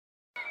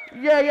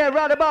Yeah,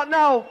 right about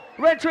now.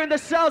 We're entering the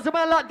sounds of a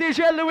man like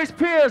DJ Lewis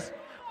Pierce.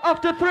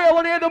 After 3, I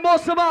want to hear the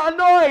most amount of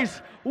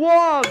noise.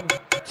 1,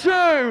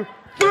 2,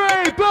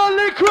 3,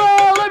 Burnley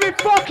crowd, let me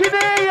fucking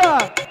hear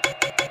ya!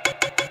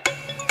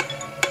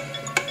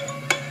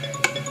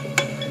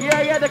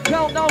 Yeah, the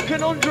countdown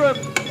conundrum.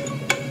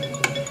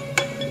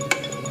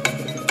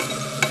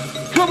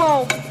 Come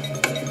on.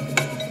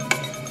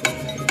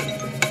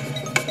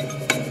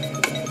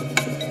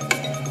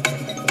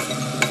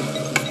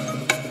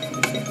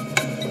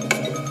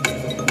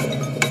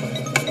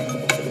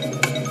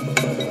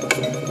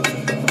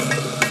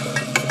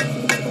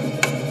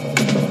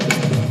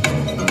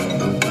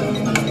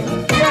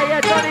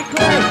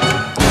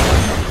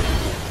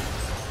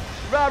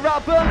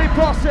 Right, Burnley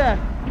posse.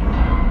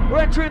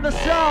 We're entering the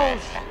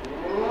sounds.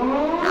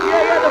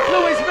 Yeah, the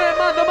Fluidz man,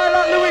 the man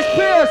like Lewis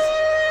Pierce.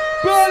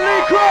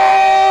 Burnley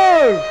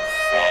crew!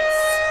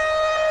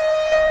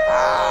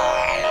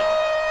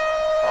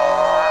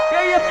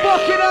 Get your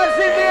fucking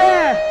hands in the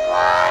air!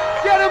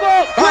 Get them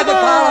up! Private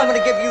Pile, I'm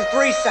gonna give you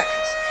 3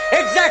 seconds.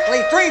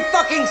 Exactly 3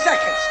 fucking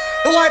seconds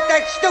to wipe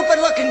that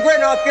stupid looking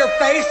grin off your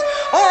face,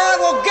 or I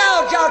will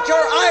gouge out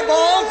your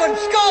eyeballs and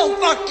skull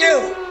fuck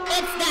you!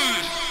 It's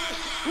that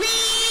weekend!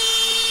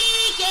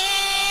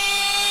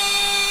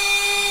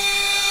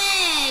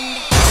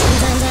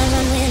 Sometimes I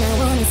run when I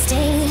wanna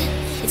stay.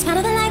 It's part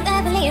of the life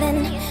that we're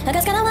living. I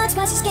just gotta watch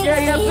my escape.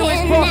 Yeah, now.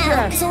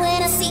 So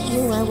when I see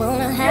you, I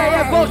wanna hide.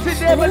 Yeah, both in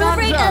there, but I'm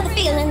afraid of the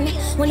feeling.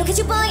 When I look at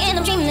you, boy, and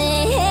I'm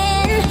dreaming.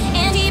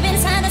 And deep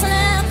inside, there's a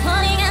love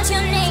calling out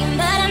your name.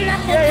 But I'm not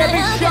the kind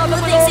of girl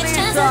who thinks it's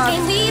just a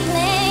game we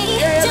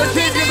play. Don't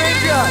think that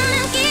I'm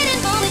not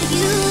getting more with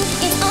you.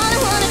 It's all I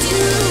wanna do.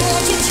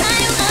 Won't you try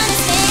to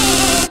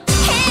understand?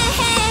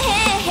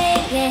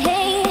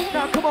 Hey.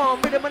 Now come on,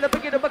 rhythm and the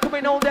beginning, but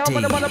coming on down.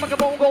 But the motherfucker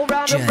go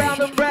round and round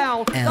and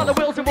round. Now the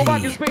wheels in my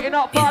wagon spitting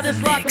up fire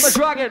like I'm a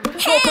dragon.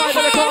 So tired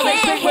that I can't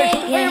extinguish.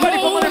 Are you ready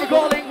for my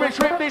lyrical English?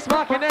 Rip this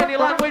mark in any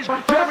language.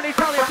 German,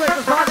 Italian, French,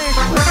 and Spanish.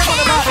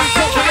 What about these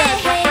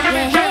confidence? Give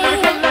me a chance,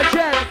 lyrical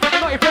legend. I'm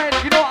not your friend,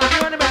 you know I'm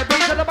your enemy.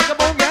 Beats on the back of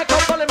bone, yeah,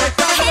 come follow me.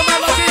 Sound of the man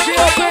like DJ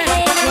Open.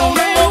 You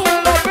lay over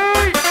the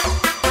beat.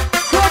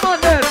 Come on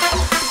then.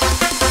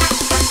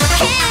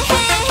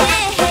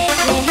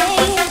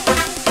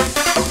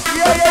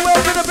 Yeah, we're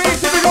to the beat,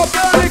 so we got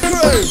Burnley crew.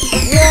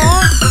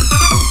 1,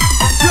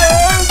 2,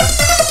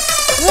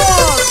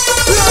 1,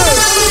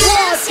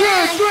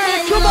 2,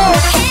 3, come on!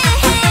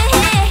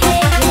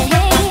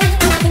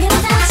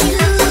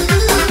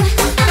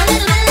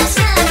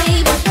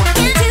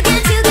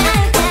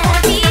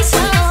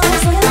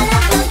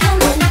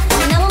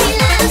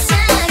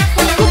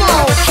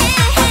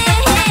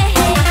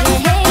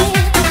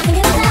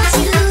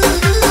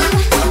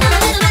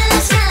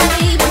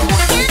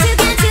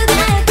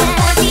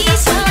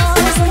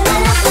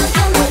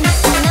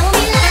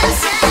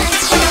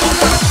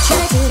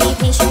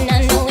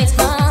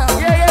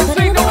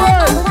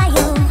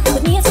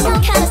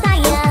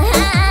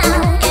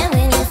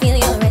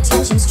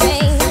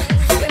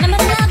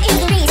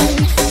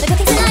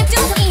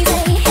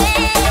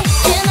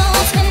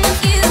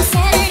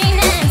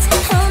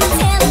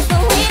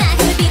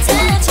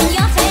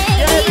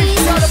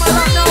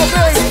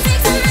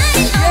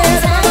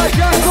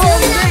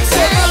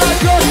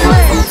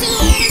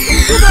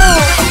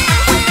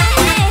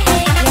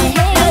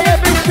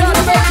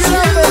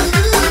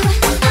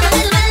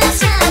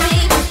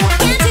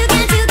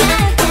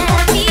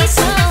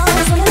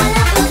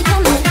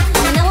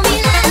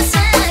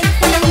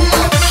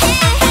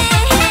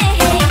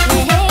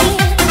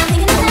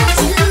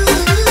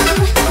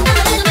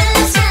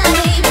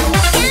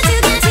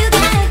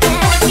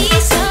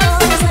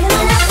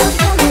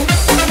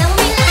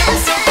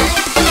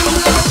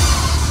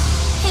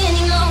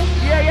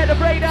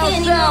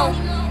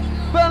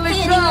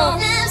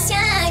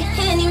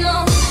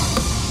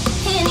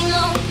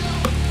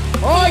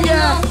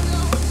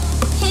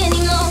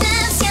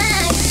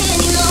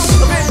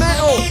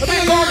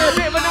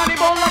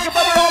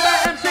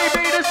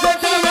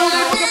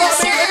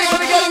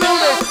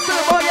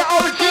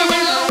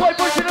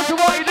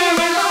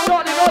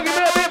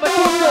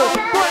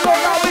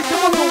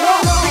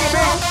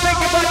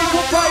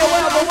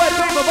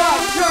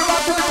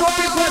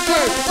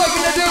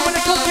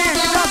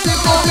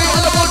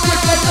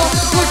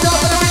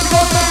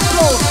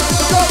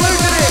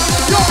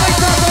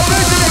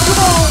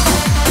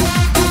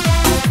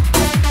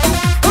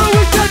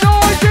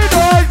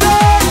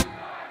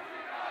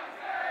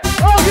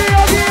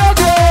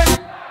 Okay.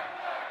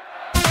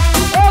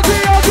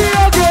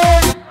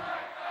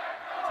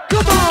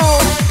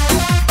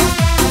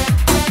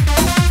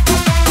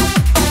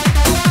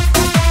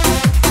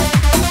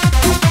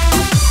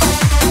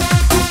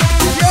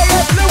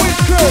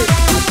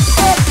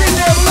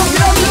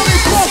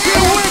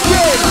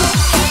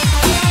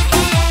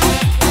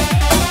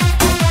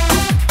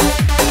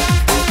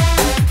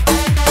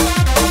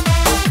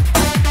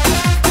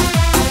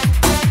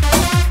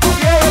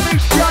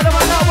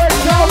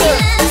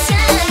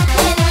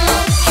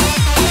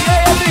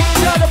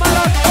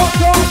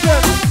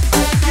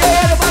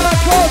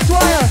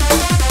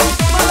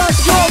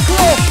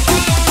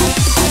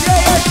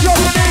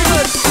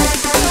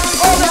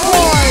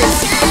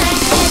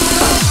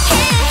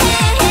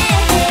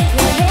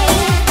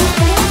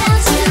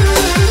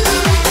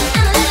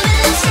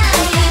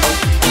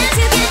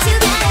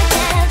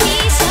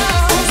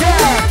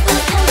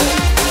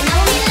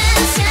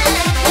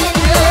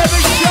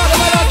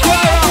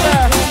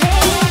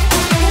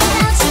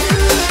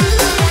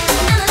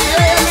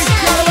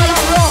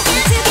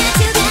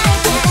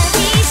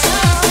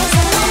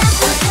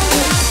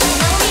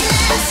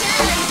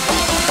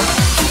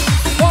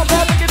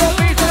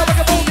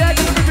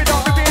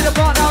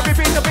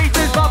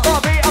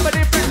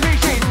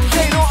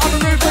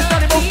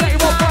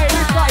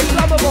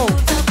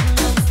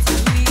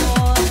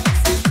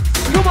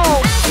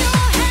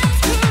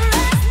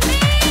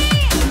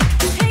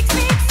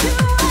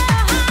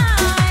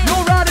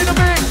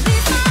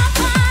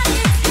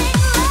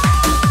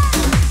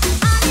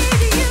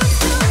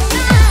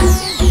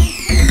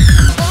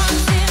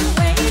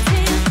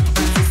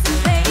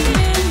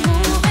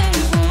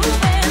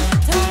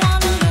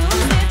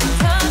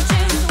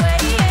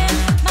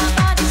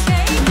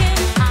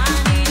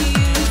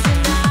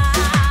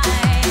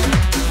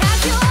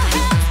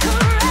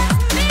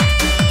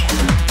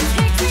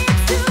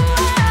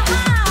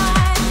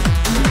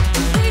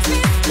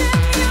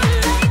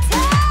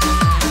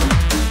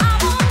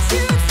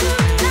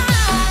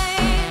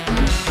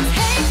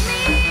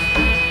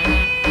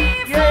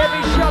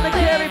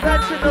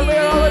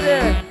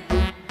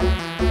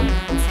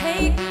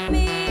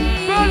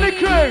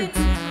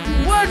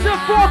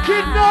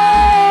 fucking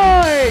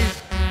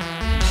noise!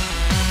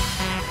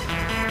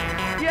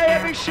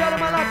 Yeah, big shout out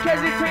man like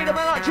Kezzy T, the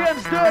man like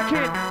James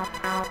Durkin.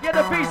 Yeah,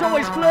 the beat's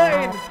always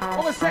flirting.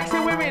 All the sexy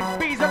women,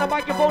 bees on the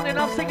microphone and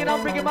I'm singing,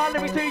 I'm bringing my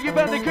lyrics to you.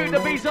 Burn the coot, the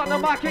bees on the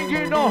mic and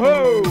you know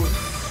who.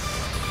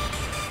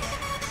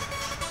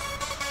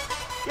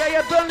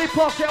 Yeah, Burnley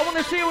Posse, I want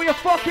to see all your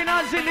fucking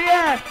hands in the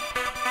air.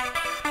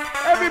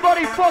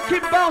 Everybody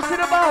fucking bouncing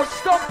about,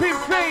 stomping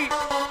feet.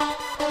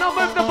 Now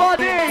move the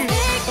body.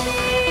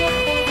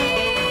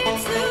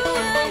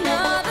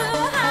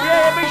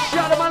 Yeah, big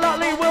shout out man like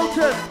Lee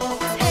Wilton.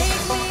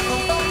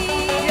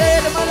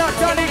 Yeah, the man like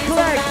Danny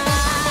Clegg.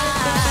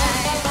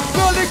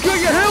 Burnley, could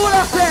you hear what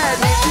I said?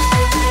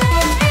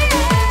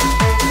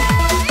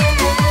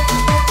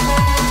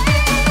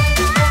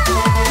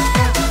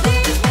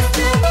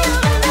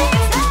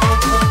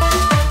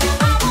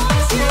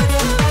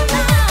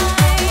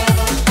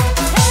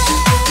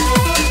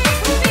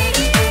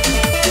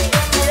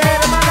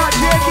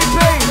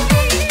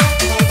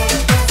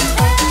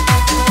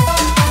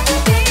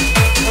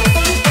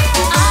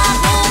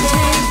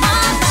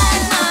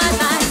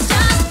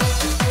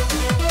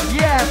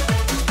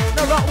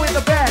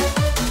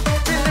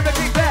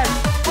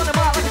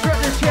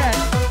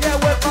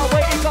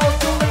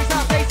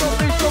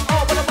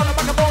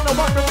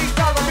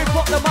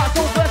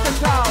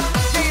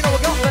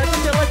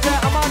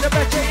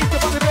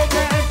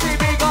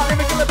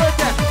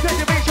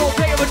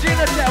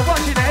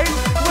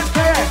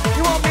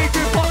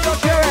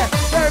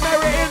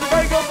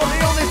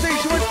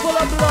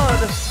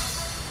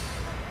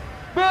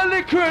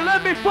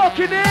 Let me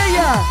fucking hear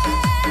ya!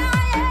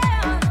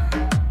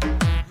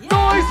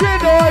 Noisy,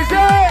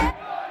 noisy!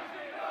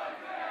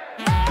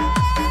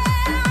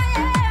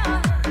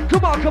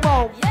 Come on, come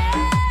on!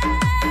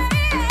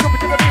 Jump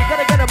into the beat,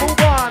 gotta get a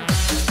move on!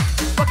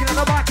 Fucking on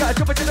the mic,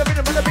 jump into the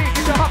rhythm of the beat,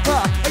 get your hopper!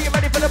 Are you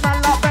ready for the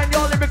man like Ben?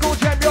 Your lyrical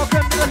champion,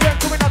 come to the turn,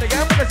 coming out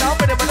again with the sound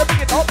rhythm and the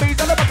big top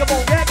beats on the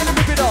microphone, yeah, gonna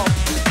rip it up!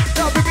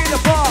 Now rip it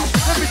apart,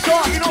 let me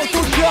start, you know it's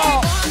so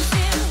sharp!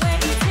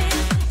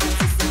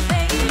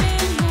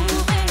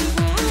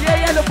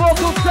 Yeah, the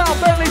vocal sound,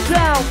 Bentley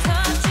sound.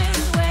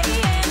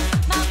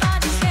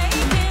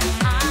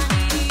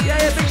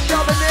 Yeah, big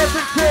shout out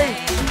Nathan T.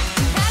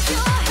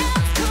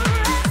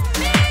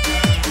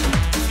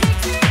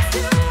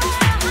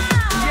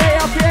 Yeah,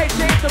 happy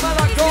 18th, the man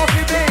like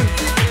Coffee B.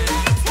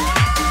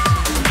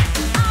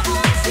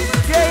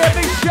 Yeah,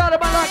 big shout out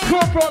man like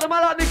Corporate, the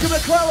man like Nicki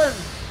McClellan.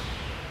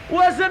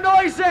 Where's the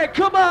noise there?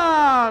 Come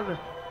on!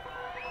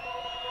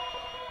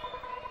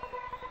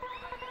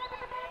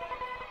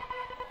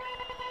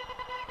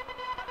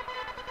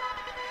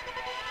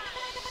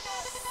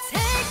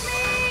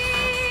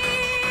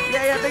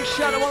 Yeah, big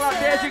shout out to one like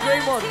Daisy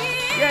Greenwood.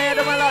 Yeah,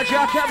 the man like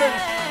Jack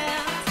Evans.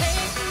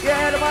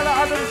 Yeah, the man like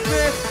Adam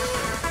Smith.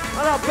 I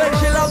like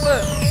Benji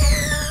Lambert.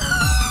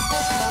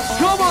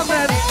 Come on,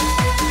 man.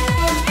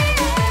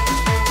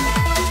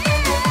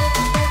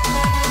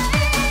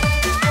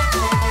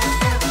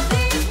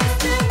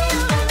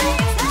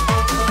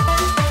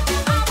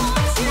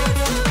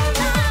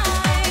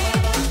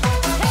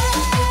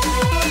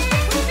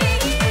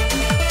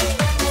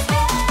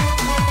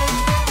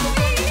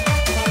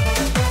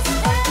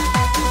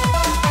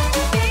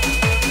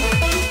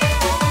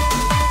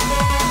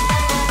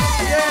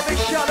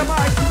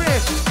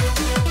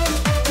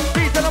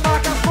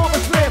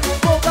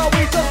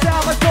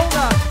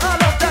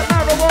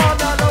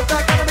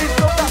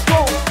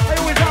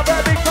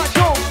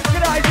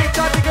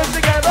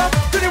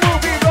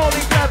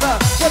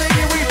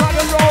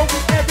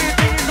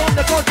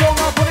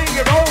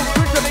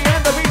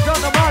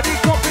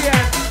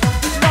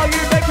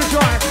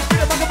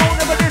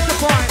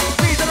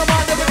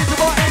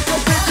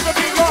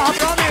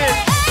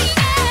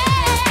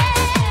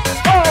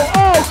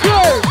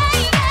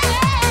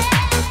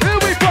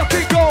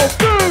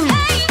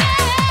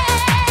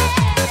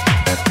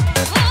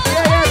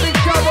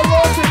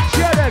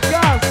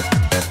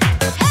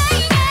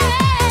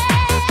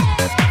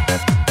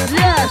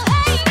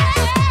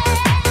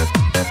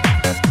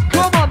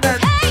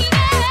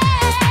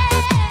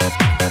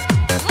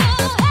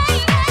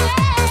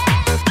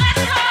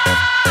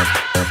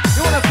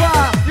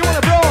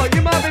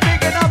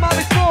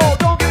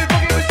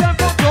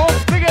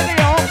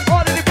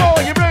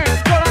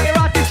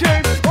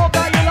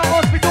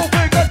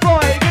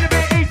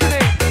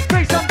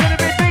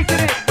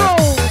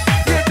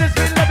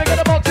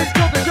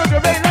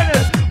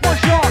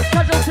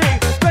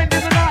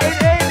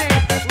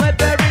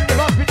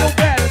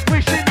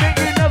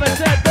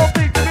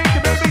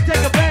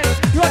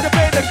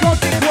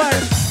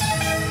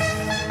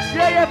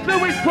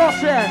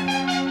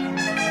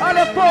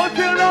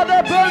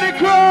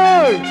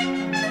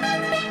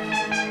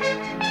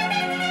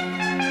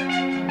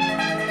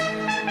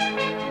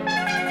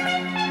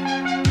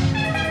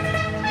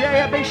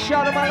 Big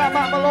shout out to man like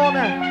Matt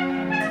Maloney.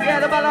 Yeah,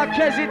 the man like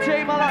Kezzy T,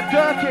 man like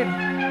Durkin.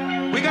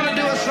 We're gonna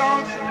do a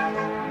song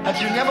that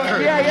you never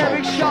heard. Yeah,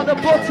 big shout out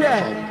to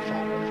Butter.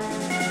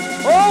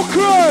 All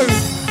crew!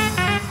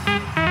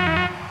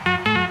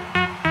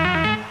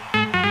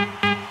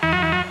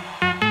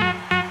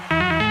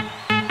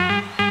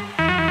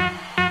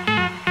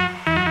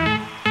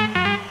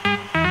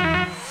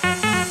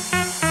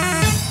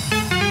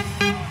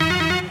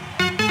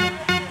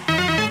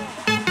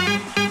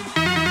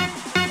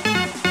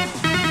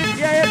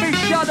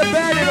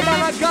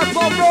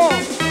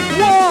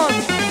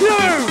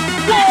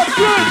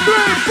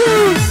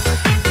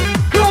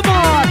 Come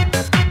on!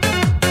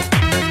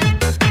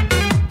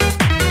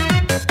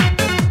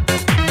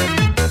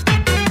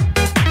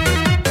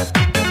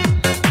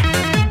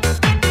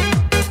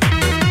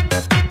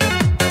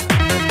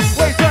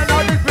 Wait, turn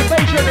on this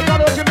probation. They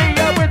got on to me,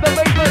 yeah, with the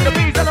basement. The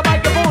beats on the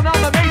microphone,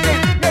 I'm amazing.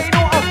 Yeah, you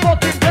know I'm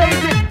fucking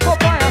blazing. More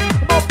fire,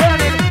 more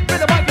burning. With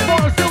the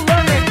microphone, I'm still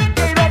learning.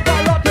 Yeah, you know I've got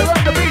a lot to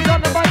learn. The beats on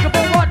the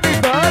microphone, what me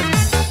burn?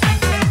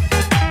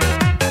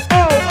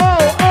 Oh,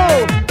 oh, oh!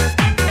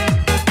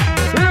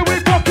 Here we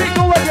fucking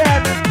go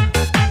again.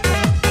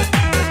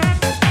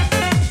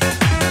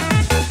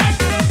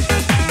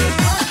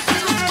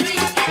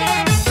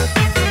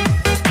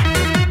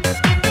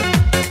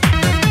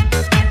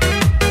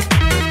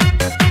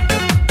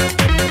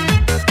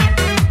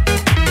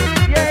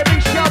 Yeah,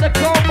 big shout out to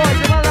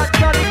Coatsy, and all that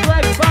Johnny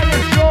Flex,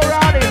 banging sure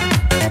out it.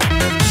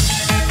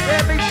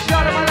 Yeah, big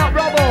shout out to that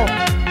Rubble.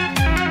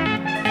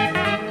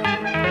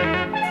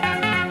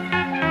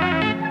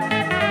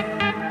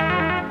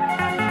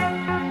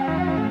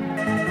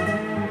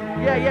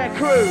 Yeah, yeah,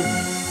 crew.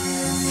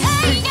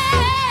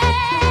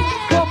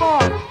 Come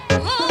on.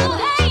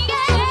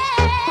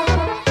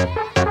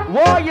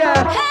 Warrior.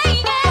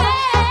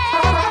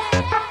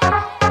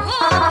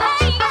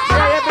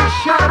 Yeah, yeah, big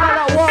shout out to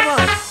that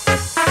woman.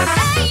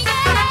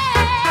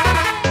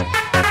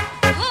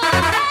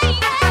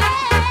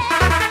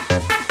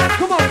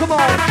 Come on, come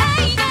on.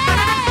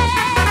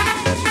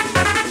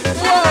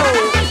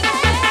 Whoa.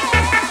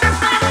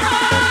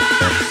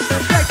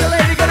 Sexy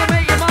lady gonna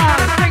make you mine.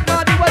 Big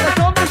body when the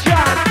sun don't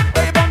shine.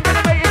 Babe, I'm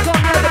gonna make you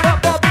come here. The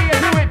butt Bobby and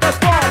do it for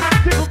fun.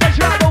 People bet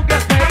you I don't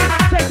get paid.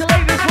 Sexy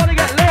ladies wanna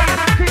get laid.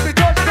 Keep me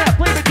touch net,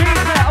 play me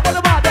tease net. I'm on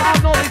the mark that I'm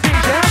no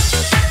disease, yeah?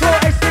 So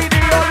STD,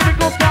 all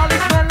lyrical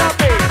stylists, man, love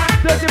me.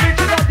 Dirty bitch,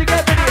 you got to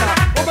get video.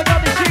 Oh my god,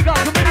 this shit got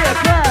some video.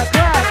 Clap,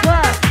 clap,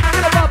 clap.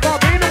 In the butt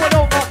Bobby, you know I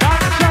don't want that.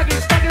 Shaggy,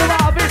 stacking them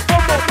out of his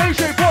bumble. Make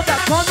sure you put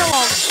that condom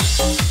on.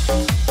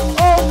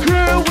 Oh,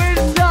 crew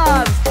is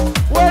done.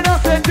 When I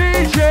said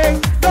DJ,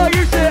 now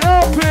you say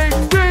LP.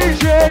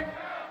 DJ,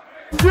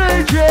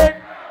 DJ,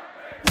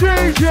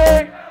 DJ,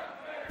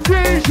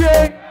 DJ.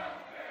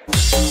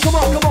 Come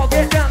on,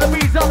 get down the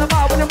beats on the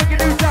mile. When we can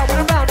do that, when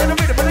I'm round in the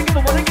middle, when I give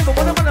them, when I give them,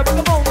 when I'm on the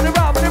come on, when I'm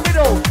round in the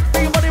middle.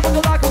 Make your body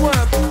wiggle like a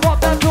worm. Pop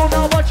that tone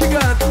now, what you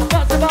gun?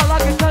 Bounce about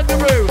like a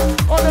kangaroo.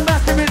 On the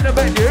massive in the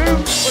venue.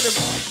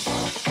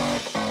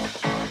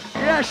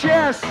 Yes,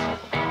 yes.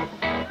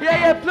 Yeah,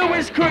 yeah,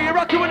 Fluidz crew, you're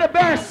rocking with the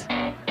best.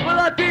 Well,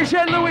 like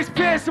DJ Louis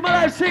Pierce and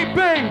my FCB.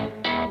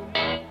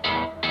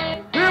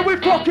 Here we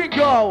fucking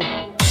go.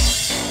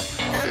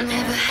 I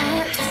never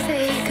had to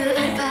say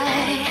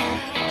goodbye.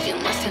 You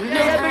must have known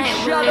Yeah, big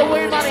I shout out would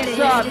way, money, stay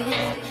son.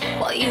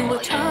 while you were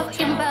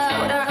talking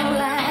about our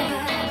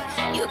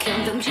life. You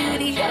came from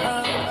Judy today.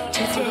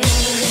 Never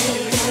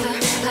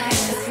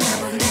like this,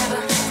 never,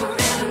 never,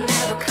 forever,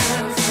 never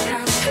comes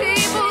around.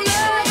 People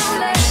never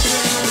let go.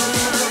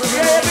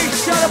 Yeah, big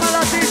shout out my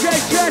love DJ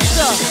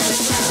Chester.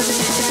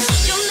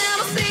 You'll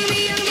never see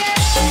me again.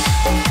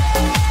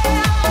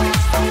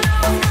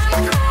 I'm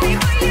gonna cry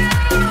for you.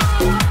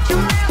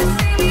 You'll never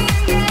see me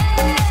again.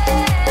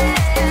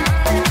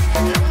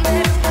 No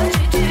matter what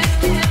you do.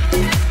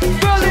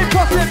 Berlin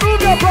Prophet,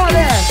 move your body.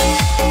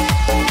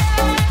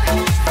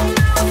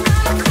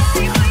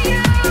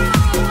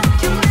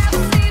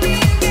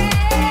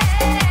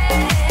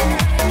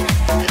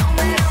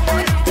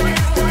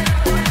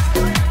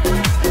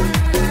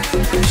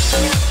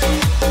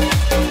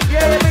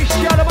 Yeah, big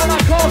shout out my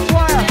love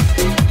Coatsy.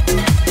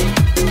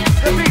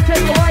 The beat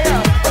take a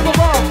wire. Up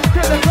above,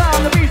 to the cloud.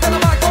 The beats on the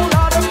mic, hold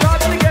on. I'm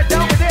trying to get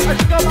down with it. I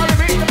should go by the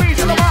beat. The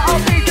beats on the mic, I'll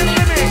beat to the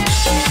limit.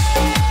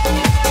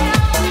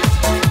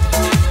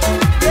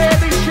 Yeah,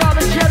 big shout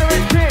out Cheddar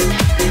and Titch.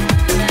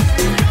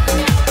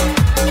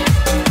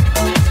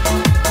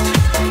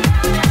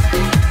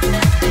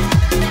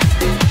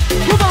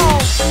 Come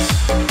on.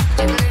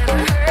 You never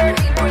heard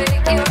me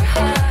break your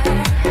heart.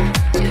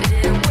 You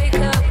didn't wake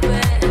up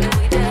when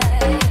we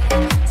died.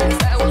 Since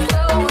I was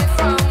away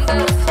from the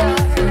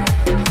start,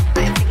 I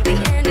think the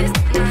end is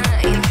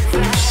mine.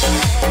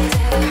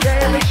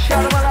 Yeah, big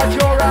shout out my love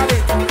Joe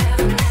Rabbit.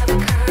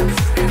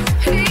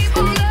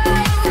 People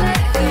never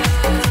let go.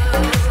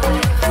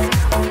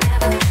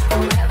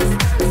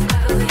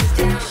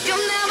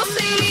 You'll never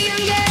see me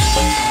again.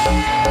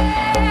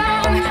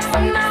 So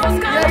now it's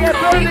gonna Yeah,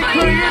 Berlin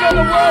crew, you know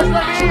the words.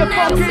 Let me hear you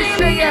fucking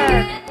sing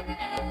it.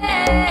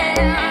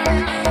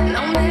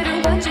 no matter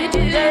what you do.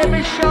 Yeah,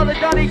 big shout out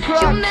Donny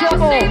Crack,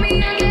 Trouble,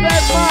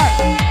 Ben Mac,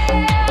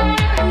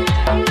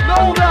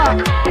 Loader.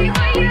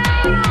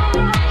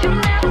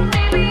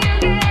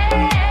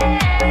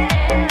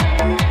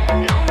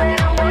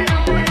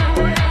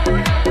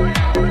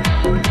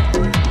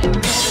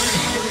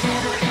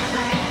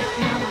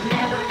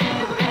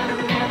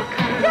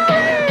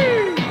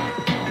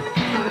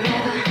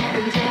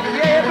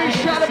 Yeah, big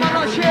shout out my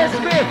love Shea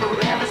Smith.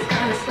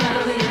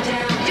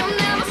 You'll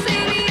never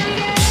see me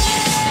again.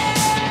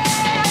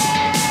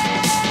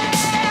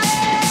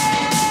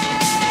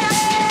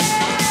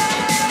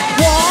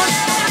 One,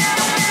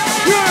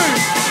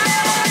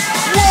 two.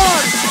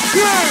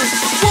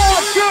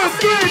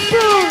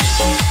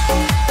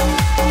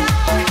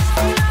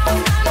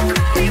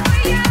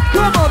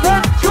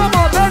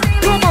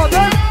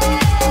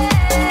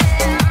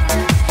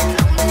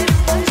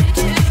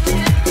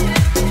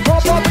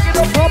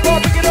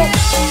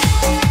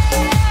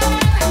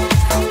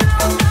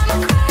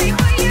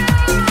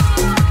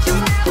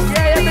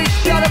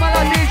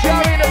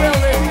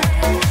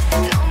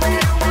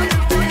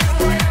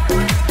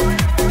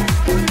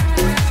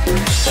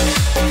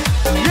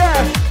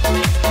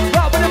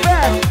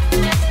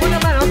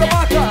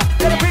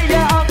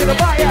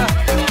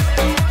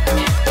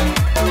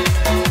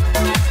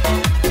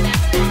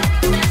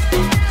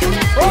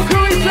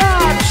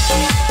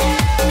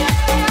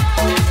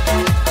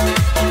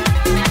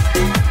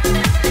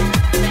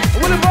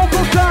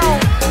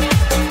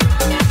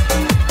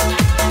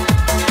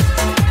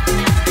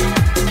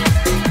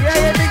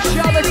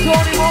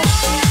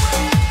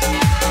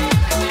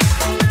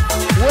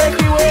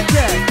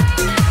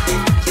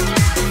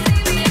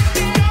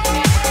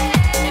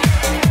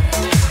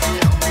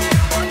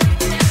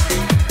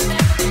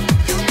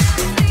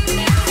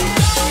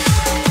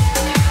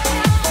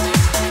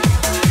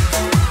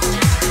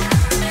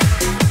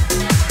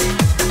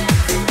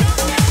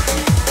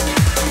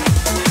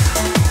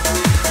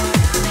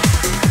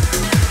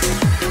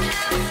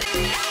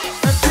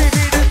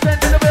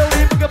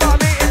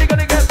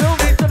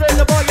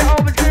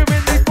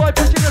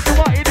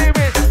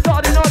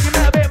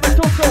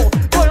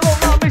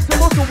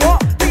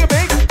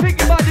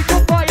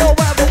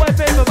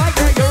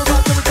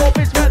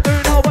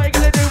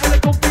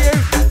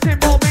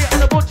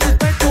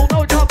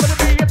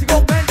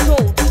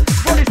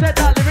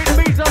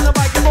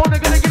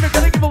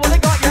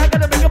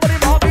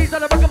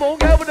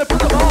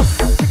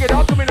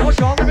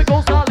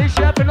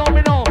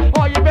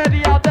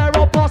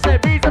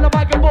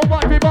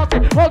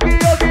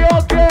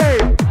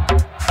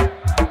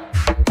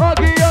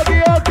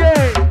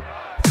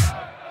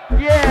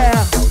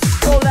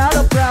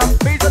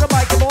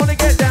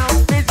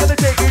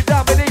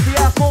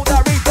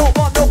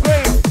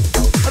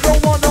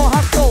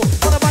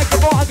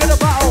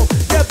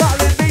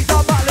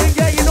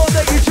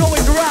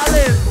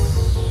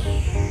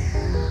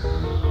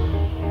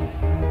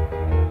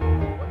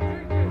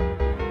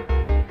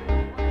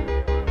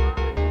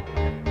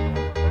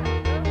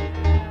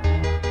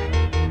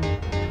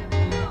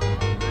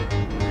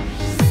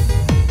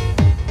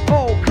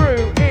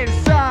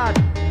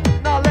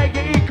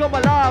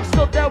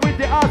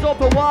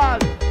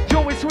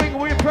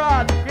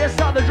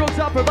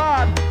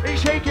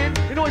 shaking,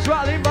 you know it's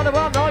rattling, but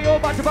around now you're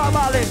about to battle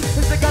battling.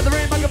 It's the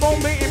gathering, like a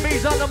bone meeting,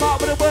 bees on the mark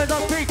with the words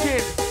I'm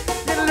speaking.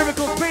 In a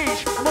lyrical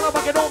speech, I'm on a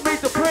back, I don't need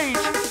to preach.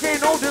 Yeah, you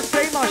know, just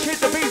say my shit,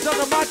 the bees on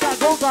the mic, I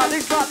go like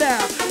this, like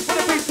that. When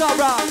the beats are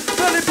right,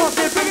 burning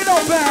positive, bring it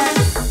on back.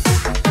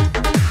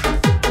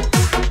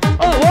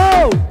 Oh,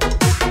 whoa!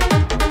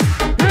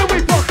 Here we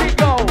fucking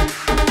go.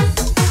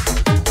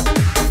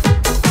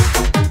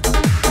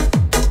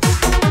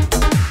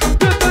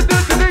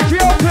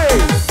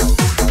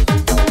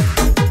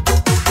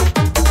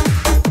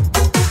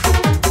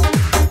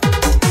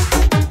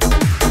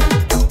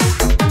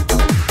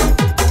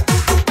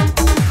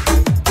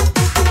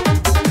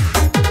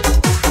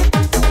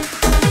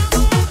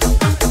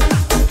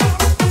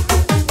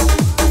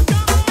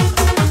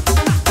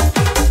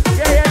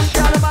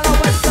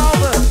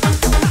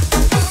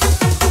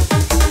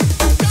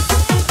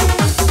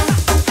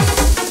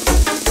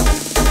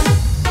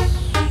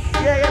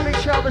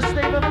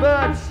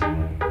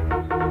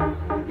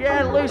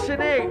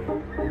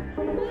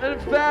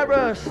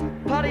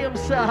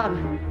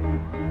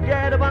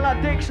 Yeah, the man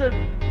like Dixon,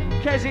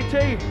 Kezzy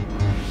T.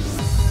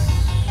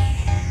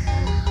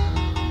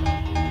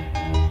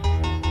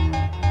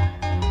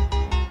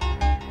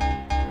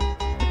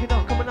 Picking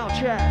up, coming out,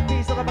 chat.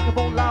 Beats on the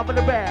microphone, live in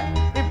the back.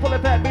 In full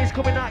effect, beats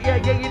coming out, yeah,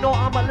 you know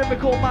I'm a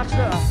lyrical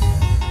master.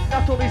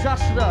 Natural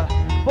disaster,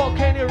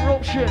 volcano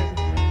eruption.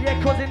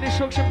 Yeah, causing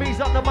destruction, beats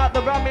on the mic,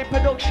 the ram in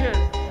production.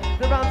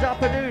 The rounds are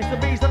produced, the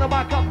beats on the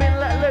mic have been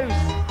let loose.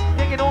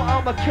 Yeah, you know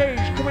I'm a cage,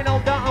 coming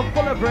on down, I'm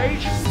full of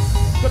rage.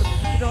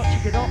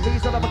 Check it out,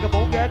 beats on the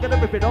microphone, yeah, gonna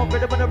rip it off,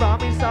 rhythm and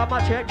around inside my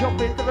check, jump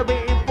into the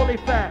beat in full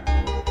effect.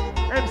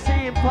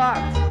 MC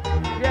impact,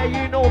 yeah,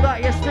 you know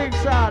that, yeah, Steve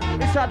sad,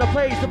 inside the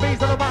place, the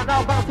beats on the mat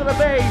now, bounce to the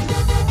bass.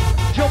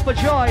 Jump for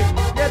joy,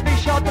 yeah, big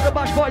shout to the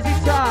bash boys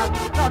inside.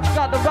 Now check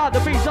out the ride, the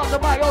beats on the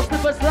mic, all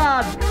slippers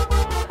lad.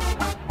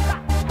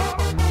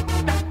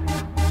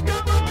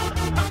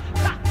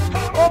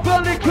 Oh,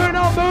 building crew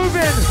now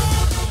moving.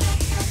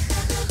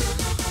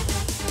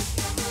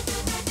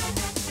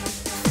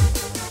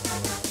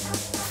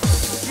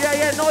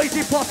 Yeah,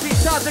 noisy posse,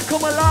 time to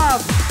come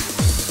alive.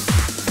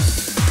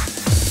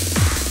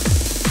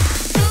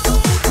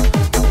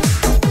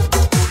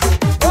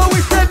 Oh,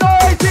 we said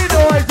noisy,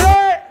 noisy.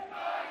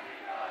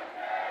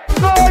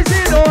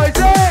 Noisy,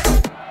 noisy.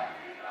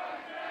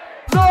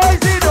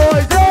 Noisy,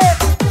 noisy.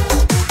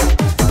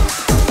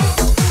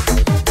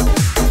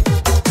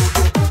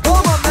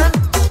 Come on, man.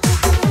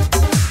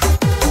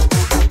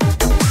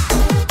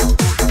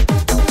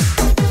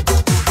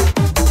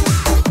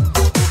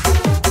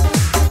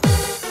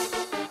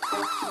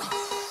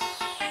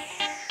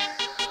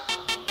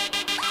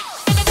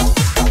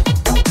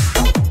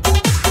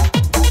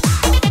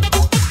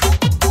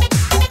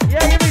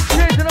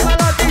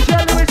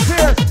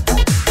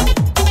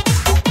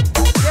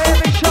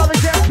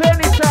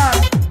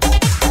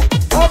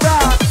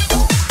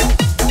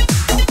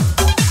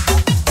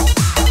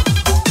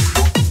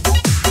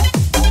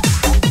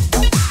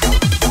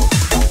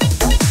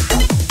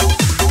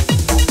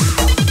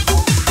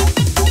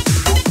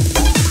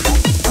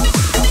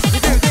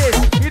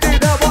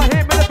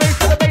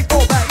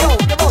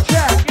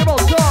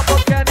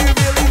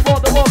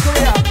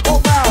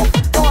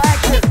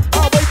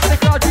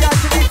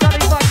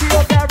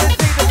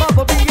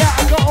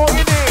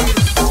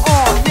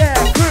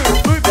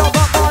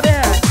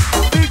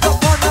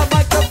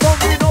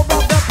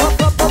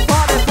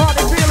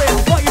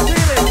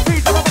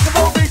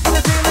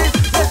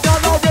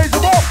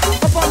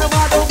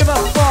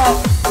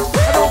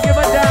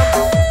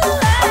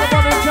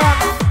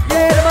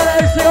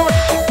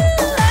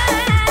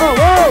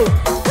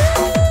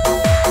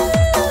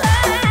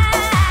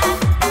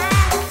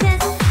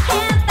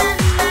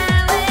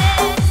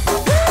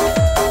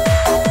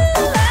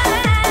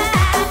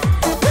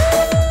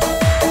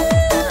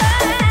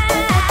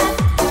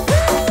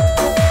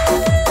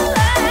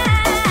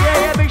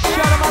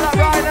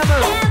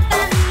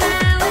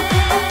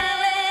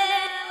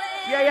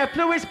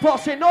 Fluidz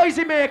posse,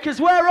 noisy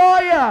makers, where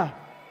are ya?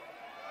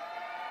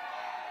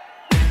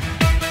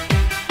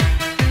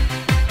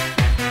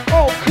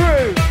 Oh,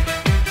 crew.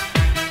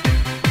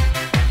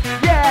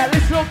 Yeah,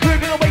 listen on crew,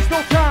 gonna waste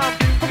no time.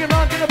 Fucking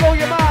around, gonna blow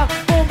your mind.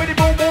 Boom, bitty,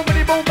 boom,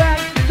 bang.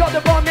 Drop the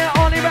bomb, yeah,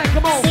 on it,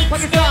 come on.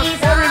 Fucking time,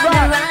 hurry,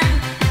 right.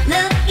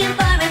 Looking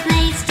for a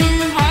place to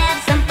have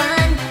some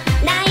fun.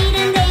 Night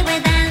and day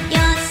without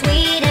your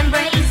sweet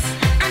embrace.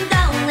 I'm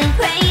going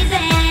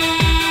crazy.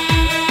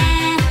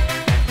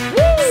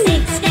 Woo.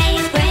 6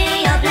 days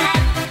gray or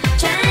black.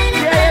 Trying to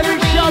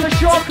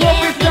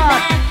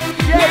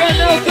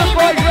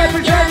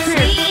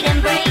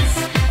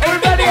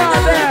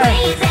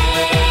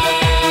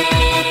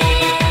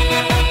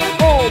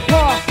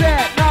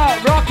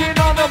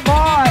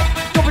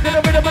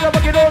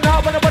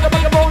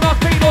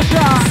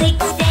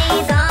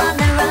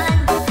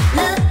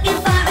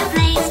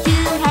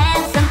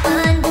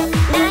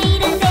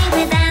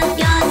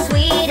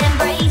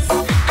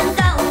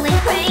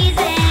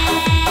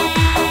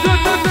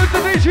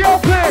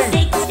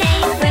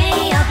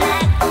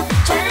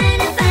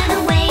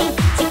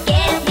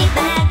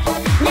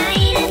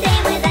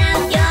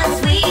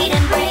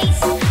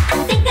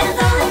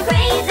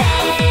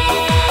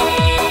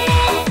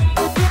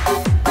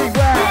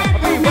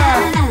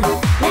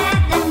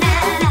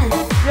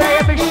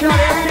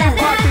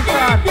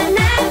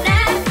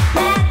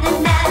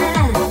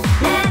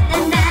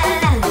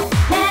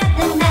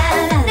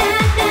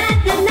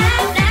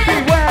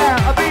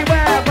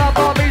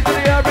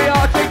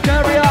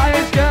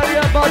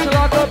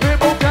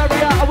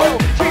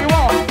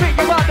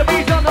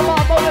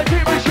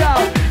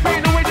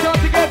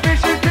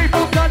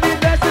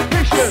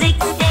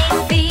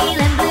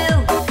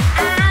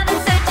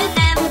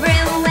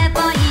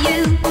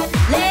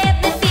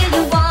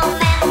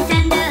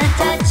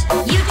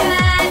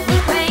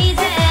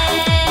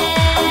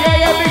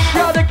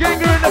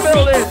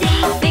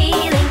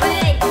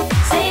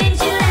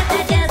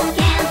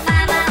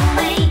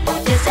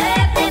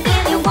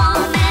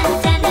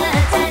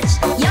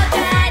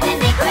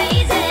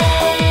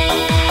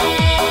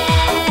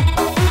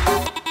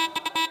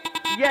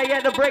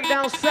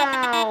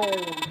sound.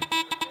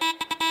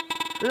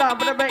 Love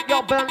to make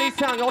your belly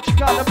sound. Y'all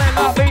check out the men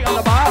that beat on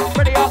the bar.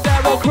 Ready out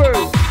there, all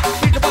crew.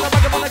 Beat the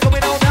motherfucker,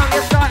 coming on down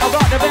your side. I've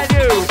got the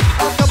venue.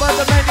 I've covered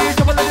the menu,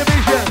 double the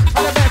division.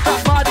 And the best,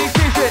 that's my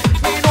decision.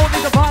 You know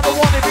this about the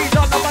one. If he's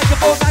on the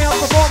microphone, I have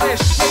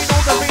performance. You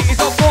know the beat is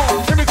on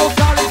form. Lyrical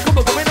challenge,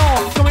 come on, coming on.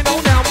 Coming on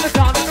down with the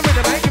sound in the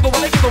rhythm. Ain't give a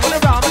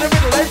round in the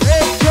middle. Let's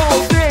hit your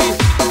thing.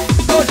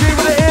 Don't you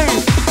with it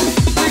is.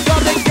 We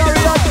got the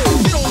carry on.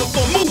 Get on the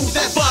floor, move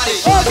that body.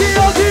 Okay.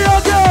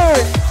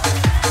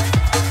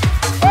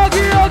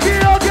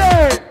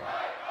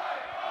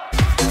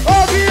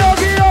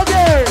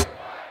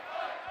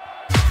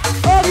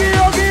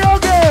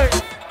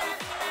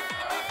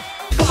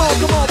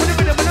 Come on, with a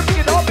bit of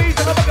it all beats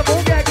and I'm like a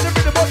bull gag in a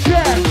bit of a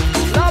check.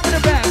 Love in the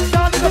back,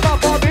 sounding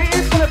about Bobby,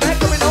 it's for the back,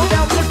 coming on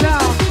down from the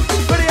town.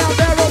 Ready out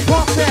there on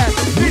process.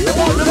 Beat the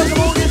ball, like a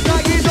bull, it's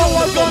like you know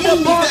what's on the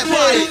box.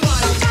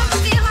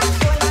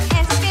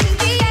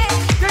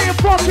 Get your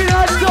fucking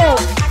hands up.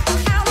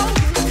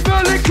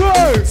 Burly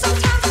crew.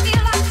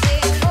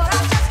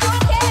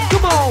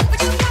 Come on.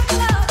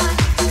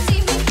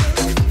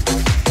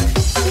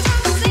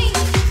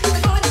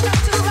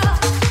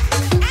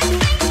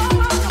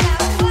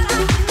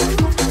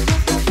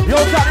 Yo,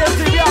 stop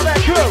MC, out that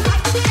crew.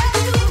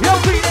 Yo,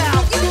 beat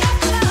out.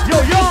 Yo.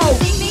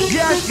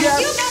 Yes.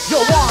 Yo,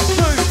 1,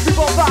 2, 3,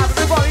 4, 5.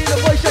 Everybody in the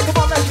place, shake, come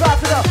on, let's ride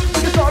to the.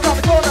 We can start around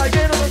the corner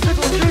again on the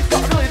single juice,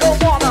 but I really don't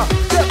wanna.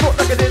 Get put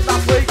like I did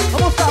last week. I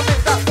must admit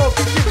that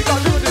smoking shit. We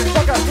got Ludu,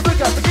 Sucker,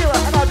 Sabuka, Tequila,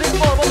 and I drink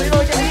more, but you know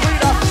it gets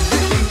sweeter.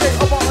 This shit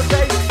up on the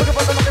stage. Looking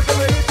for the fucking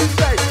somewhere here to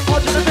stay.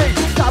 Hodge in the beat,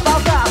 shout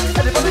about that.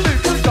 Anybody do,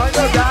 just join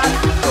the ride.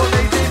 So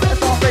lazy, better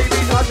start baby.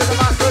 Hodge in the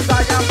mic, cause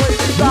I am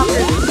blazing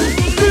traffic.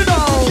 You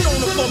know.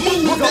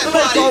 Move that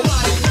body.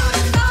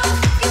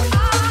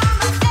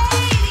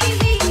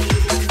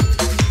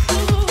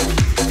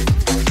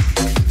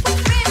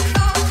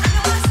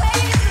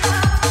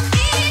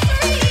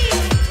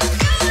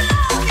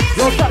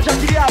 Yo, stop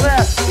Jackie out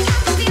there.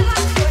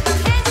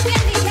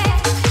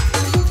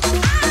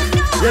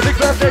 Yeah, big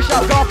birthday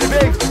shout, Garfield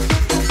big.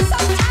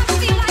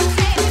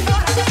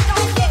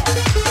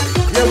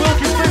 Yeah,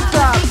 Wilkie Spin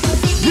time.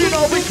 You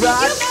know we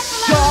tried.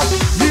 Shok,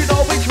 you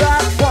know we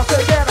tried. Once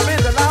again, I'm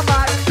in the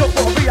limelight. Don't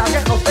for me, I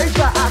get no stage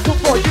right. I took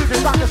for you,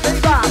 just like a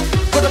stage vibe.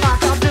 For the mic,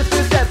 I'm just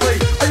as deadly.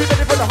 Are you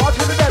ready for the Hodge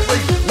with the deadly?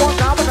 One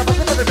down with the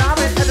bucket for the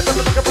diamond. And the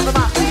motherfucker for the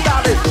mic, we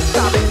got it.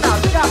 Stop it now,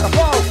 check out the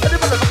flow. And the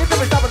motherfucker do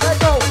it, stop and let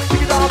go.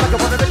 Kick it on like I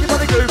wanna make you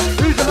wanna go.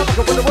 Who's the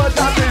motherfucker for the words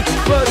I do?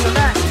 Words and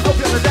that, hope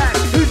you're the dance.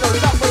 Who's the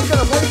that way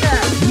gonna play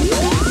that?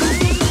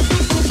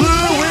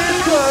 Fluidz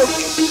go.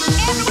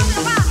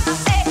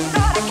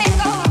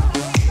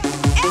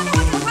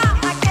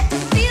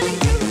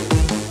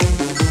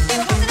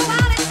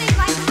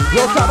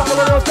 Yo, stop, I'm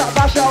gonna stop,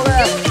 bash out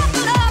there.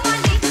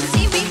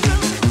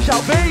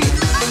 Shout B.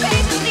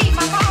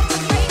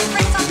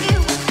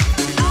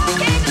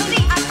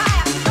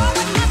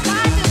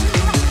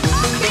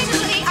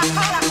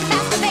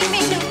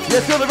 Yeah,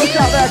 feel the rush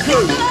out there,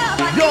 crew.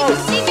 Yo.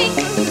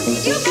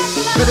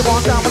 Really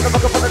one down,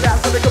 motherfucker for the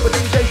dance. So they go with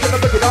DJs, so they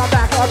look it on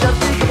back. I'll just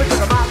see, coming to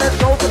the mic, let's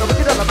go. So they look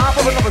it on the map,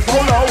 for another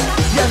solo.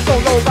 Yeah,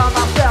 solo by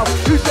myself.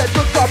 Who said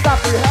just drop that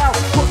through hell?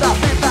 Put that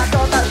beat back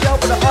on that shelf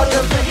for the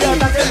audience. Yeah,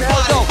 back in the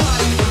hell, go.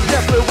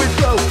 Yeah, Fluidz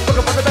go.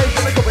 Looking for the bass,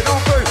 and they coming on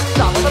through.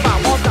 Stop on the mic,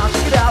 one time,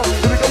 check it out.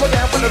 Here we go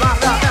again with the mic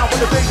right now. With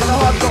the big and the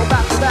hard, go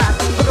back to back.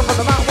 Looking for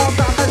the mic, one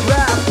time, let's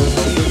rap.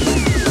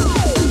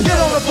 Get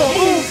on the floor,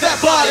 move that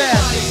body.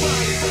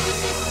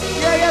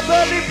 Yeah,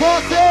 Bernie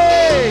Party.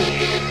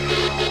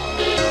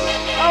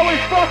 Oh,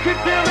 it's fucking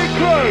Billy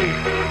Crew.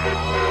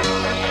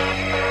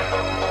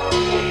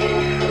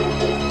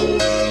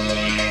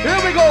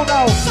 Here we go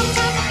now.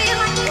 Sometimes I feel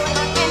like doing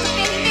my hands up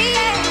in the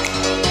air.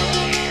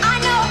 I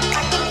know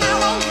I can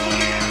count on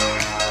you.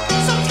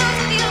 Sometimes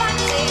I feel like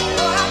saying,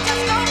 Lord, I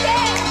just don't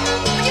care.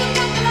 But you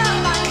got the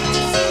love I need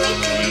to see me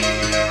through.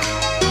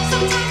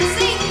 Sometimes I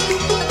see the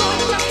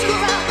going just too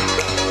rough.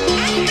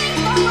 And things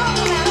go wrong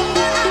no matter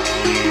what I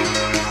do.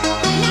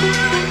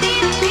 Now and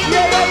then I feel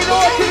Yeah, you know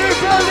what to do,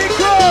 Billy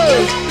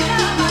Crew.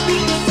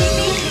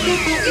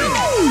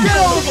 Get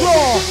on the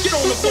floor. Get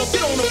on the floor,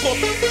 get on the floor,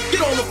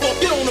 get on the floor,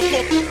 get on the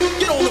floor,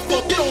 get on the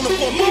floor, get on the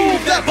floor,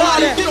 move that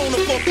body. Get on the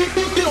floor,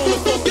 get on the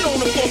floor, get on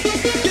the floor,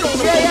 get on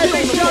the floor. Yeah,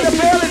 big shout to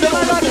Billy, the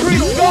man like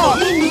Chris Scott.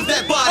 Move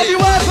that Have body. you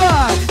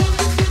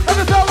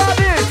ever felt like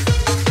this?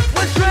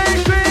 When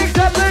strange things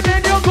happen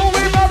and you're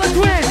going by the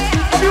twist.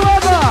 Have you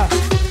ever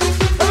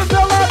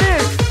felt like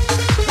this?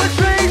 When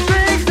strange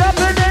things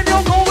happen and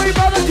you're going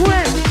by the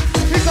twist.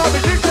 It's not the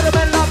to the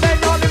men like men,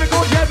 you're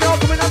lyrical gem, you're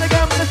coming on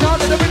again with the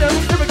sound of the rhythm,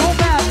 lyrical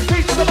man.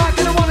 Piece of the back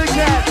and the one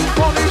again.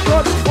 Only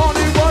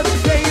one,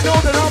 yeah, you know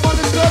that I'm on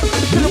the stuff.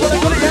 Should've wanna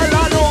put it,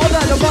 yeah, I know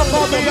that the bump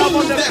on me, I'm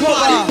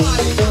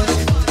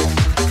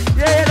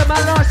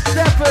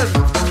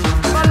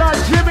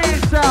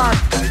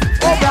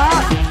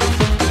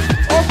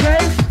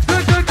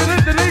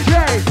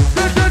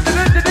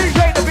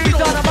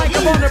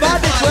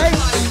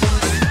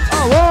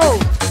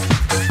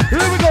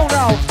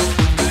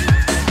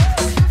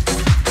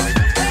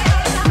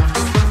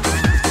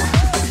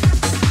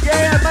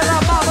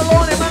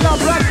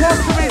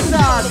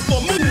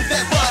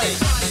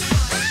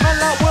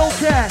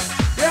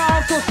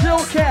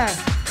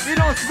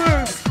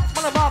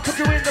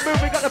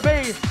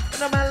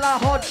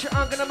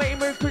I'm gonna make you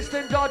move, twist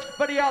and dodge.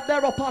 Ready out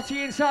there, I'll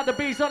party inside the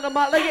bees on the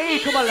mat. Let your E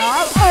come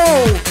alive.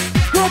 Oh,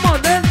 come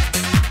on then.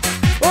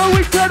 Oh,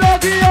 we said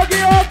okay,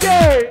 okay,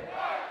 okay.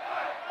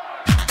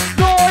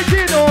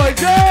 Noisy,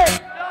 noisy.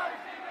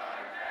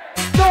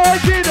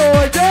 Noisy,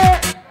 noisy.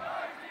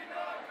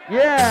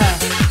 Yeah.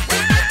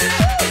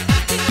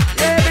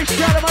 Yeah, big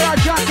shout out to my lad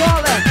Jack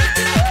Garland.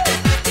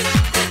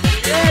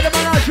 Yeah, the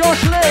man like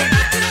Josh Lee.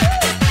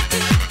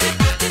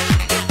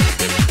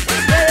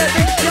 Yeah,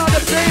 big shout out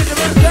to Dean, the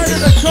return of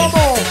the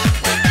trouble.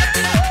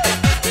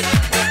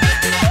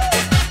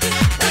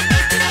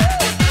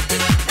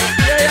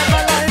 Yeah,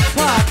 man like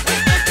Impact.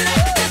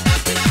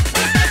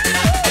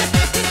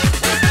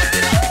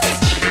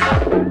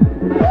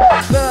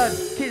 Burn,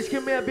 kids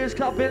give me a abuse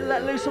club, been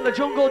let loose on the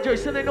jungle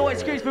juice, and they no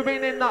excuse for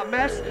being in that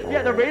mess.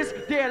 Yeah, there is,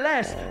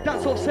 DLS,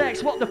 that's all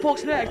sex, what the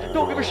fuck's next?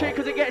 Don't give a shit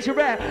cause it gets you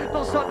rare.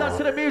 Don't stop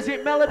dancing to the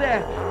music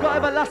melody. Got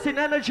everlasting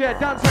energy,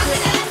 dance a bit.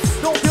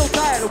 Don't feel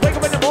tired, wake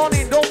up in the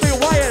morning, don't feel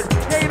wired.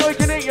 Yeah, you know you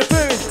can eat your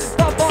food.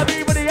 Bad boy,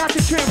 with the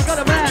attitude, we got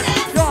a man.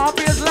 You're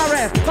happy as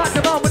Larry, back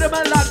the man with a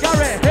man like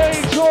Gary.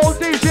 Hey, Joe,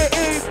 DJ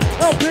E,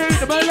 LP,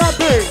 the man like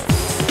B.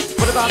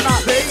 What about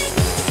that, B?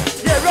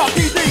 Yeah, Rock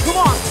DD, come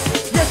on.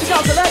 Yeah, check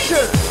out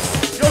selection.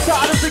 You're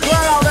tired of the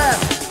glare out there.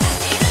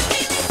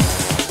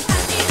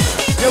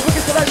 Yeah,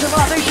 wicked selection,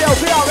 man, DJ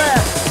LP out there.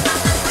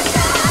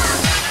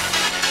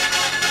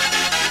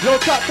 Yo,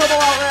 top trouble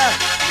out there.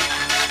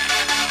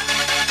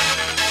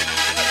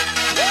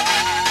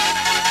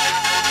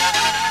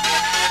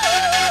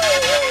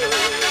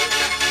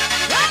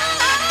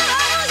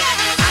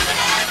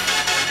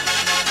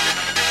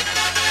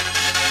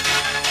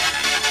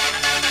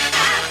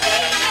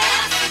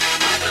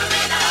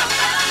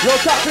 Yo,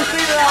 top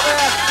Christina out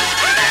there.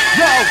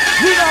 Yo,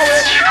 you know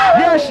it.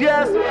 Yes,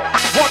 yes.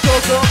 What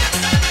goes up?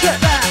 Get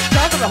back.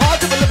 Down to the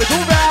heart of a lyrical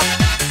rap.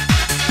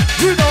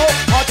 You know,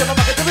 heart of a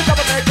bucket to the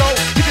double neck go.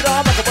 Kick it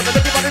on, back up on the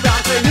everybody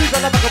round. Say who's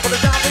on the back up on the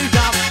down, who's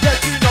down.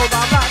 Yes, you know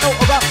that I'm not no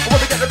about. I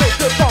want to get the big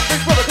good from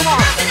big brother, come on.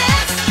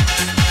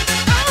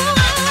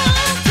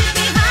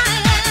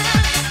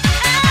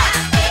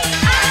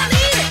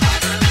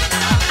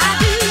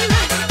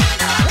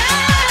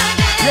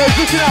 Yo,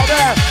 listen out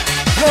there.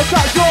 Yo,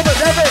 top Joe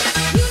McDevitt.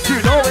 You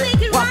know it,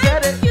 I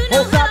get it.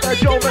 Hold top that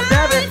Joe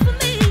McDevitt.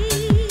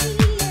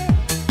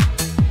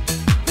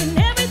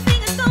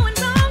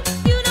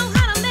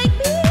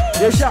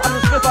 Yeah, shout out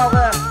to Smith out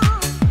there.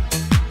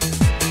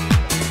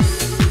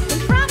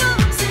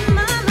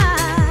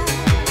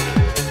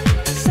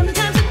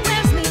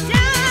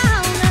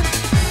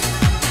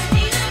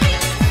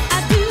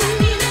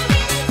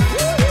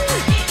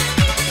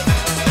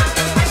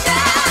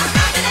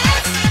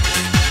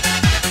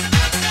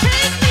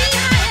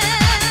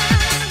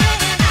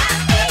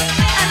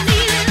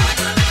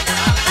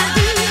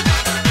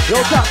 Yo,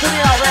 top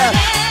Vinny out there.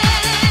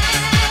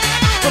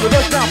 For the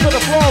rush now, for the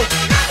flow.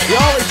 The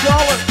Ollie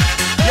Charlotte.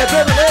 Yeah,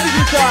 baby, ladies,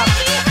 you top.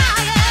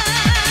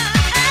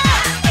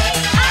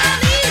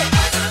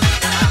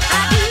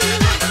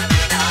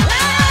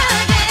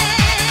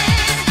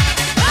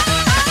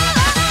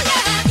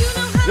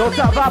 Yo,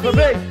 top vibe for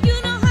me.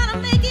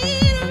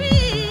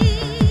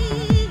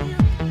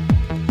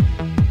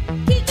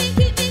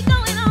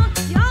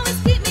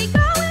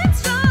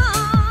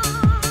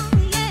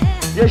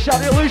 Yeah,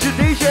 shout the Illusion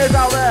DJs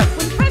out there.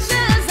 When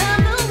pressures of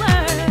the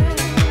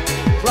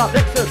world, Rob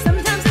Dixon.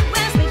 sometimes it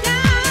wears me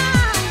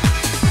down.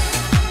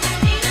 I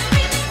need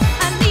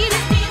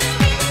it,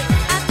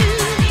 I do.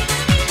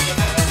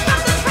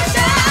 From the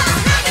pressure,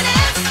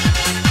 happiness.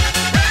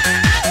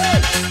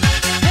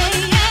 Hey,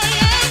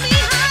 me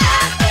high.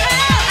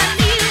 I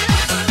need it,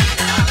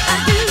 I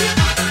do.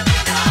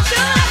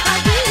 Sure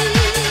I do.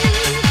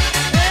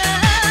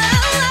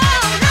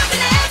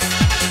 Happiness.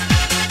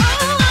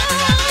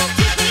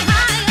 Take me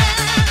higher.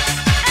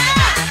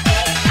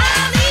 I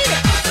need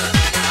it.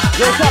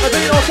 Yo, top of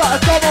Vino, top of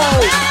Tomo.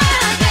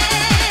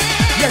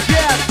 Yes,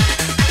 yes.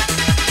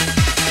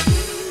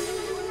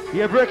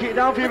 Yeah, break it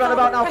down for you right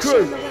about now,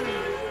 crew.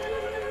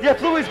 Yeah,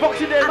 Fluidz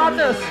Boxing Day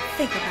Madness.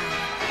 Think about it.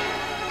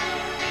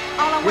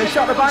 All I Yeah, want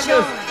shout the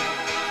bangers.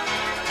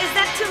 Is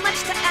that too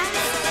much to ask?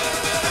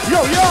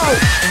 Yo, yo.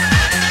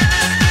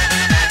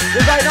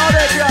 There's right now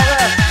there, you out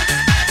there.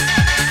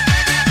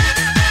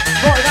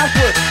 Martin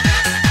Ashwood.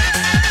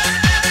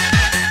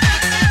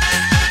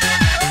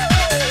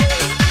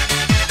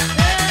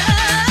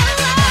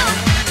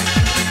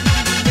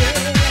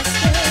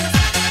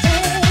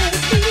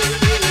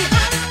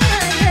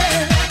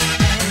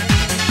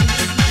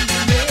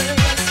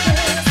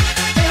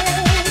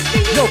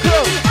 Yo,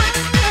 crew.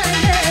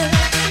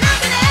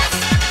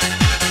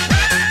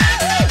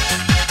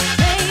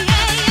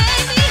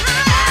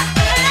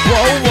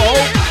 Whoa, whoa.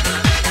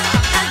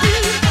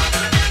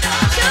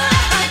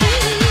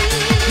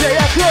 Yeah,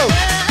 yeah, crew.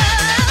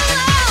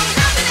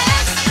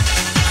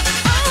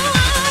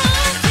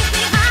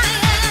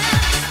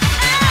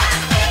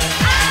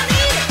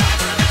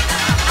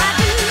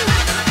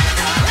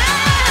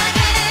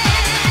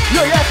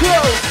 Yo, yeah,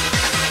 crew.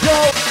 Yo.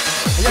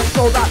 Yeah,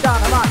 slow that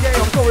down, I'm out,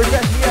 yeah, I'm so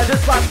refreshing, yeah,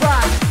 just like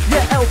Brian.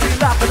 Yeah, LP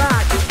laughing at.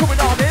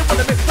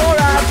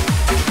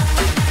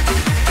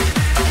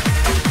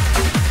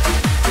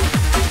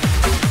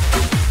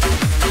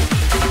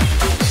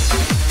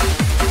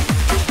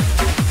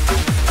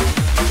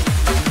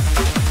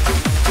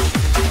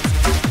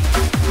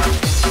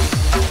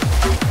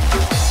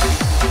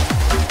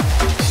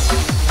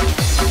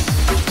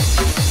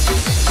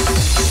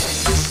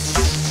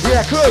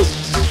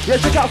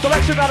 Shout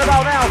selection right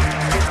about now.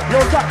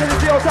 Your tap is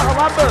the old tap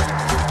Lambert.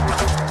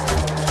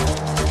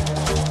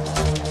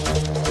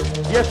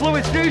 Yeah,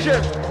 Fluidz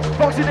Fusion.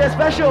 Boxing Day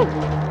special.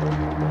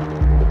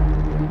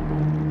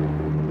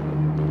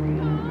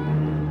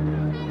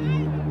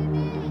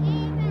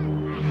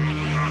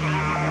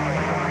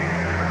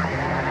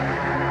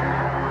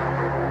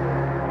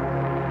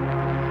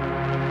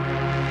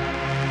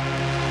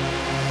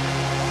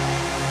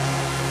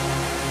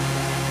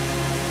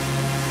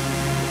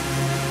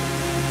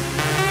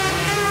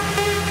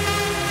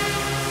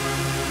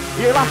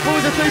 Yeah, last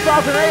Fluidz of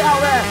 2008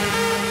 out there.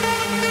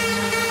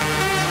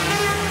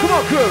 Come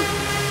on, crew.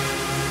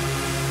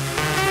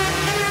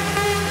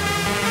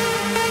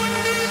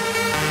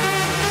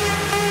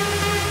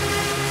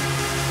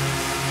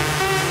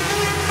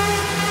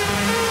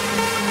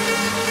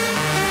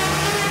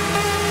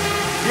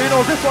 You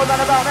know this one man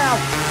about now.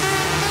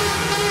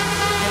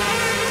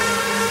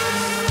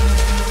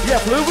 Yeah,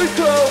 Fluidz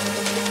crew.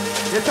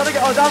 You're trying to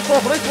get on the dance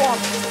floor for this one.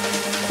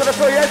 Trying to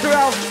throw your heads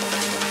around.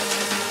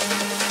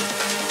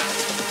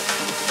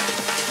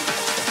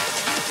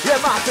 Yeah,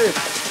 massive.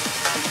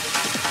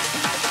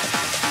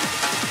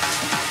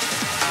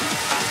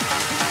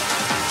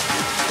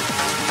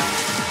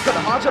 Got the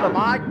Hodge on the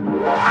mic.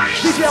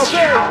 CTLC.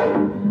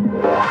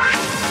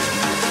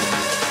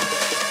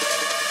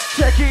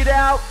 Check it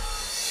out.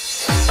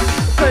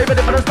 Play with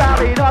it for the style.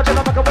 Hodge on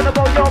the mic, I'm gonna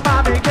blow your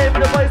mind. He came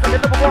in the place like a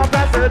number one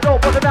presser. Don't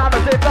put it down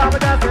and sit down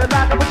and dance it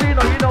like a machine.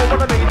 You know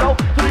what I mean, no?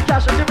 To the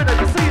cash and live in a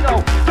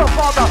casino. Jump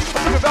on the,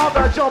 I'm looking around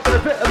the jump in a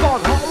bit of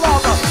on. Hot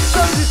lava.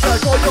 Don't you say,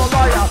 call your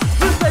lawyer.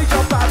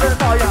 Your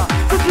paranoia,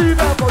 the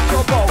female from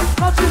your bow.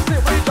 Not just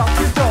sit when you drop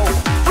your toe.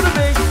 What a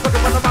me,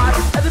 looking for the mic.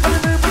 Everybody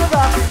move with a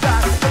rapping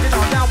jack. Looking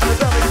on down with a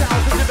belly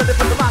sound. Cause you're ready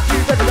for the mic,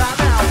 you ready right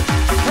now.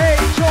 Hey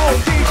Joe,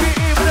 DJ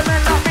with a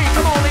man like me.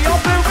 Come on, the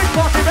old Fluidz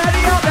party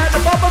ready out there.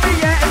 The bump of me,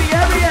 yeah, in the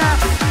area.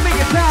 Me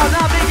and town,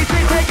 now me and T,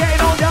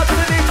 getting on down to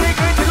the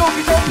nitty-gritty. Look,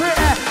 it's so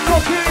pretty, so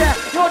cute,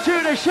 yeah. Your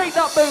tuner, shake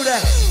that booty.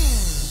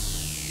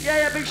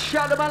 Yeah, big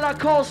shout to man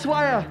like Coatsy.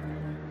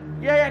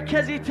 Yeah,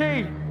 Kezzy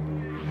T.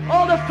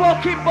 All the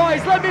fucking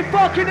boys, let me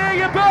fucking hear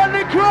you,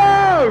 Burnley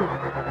crew!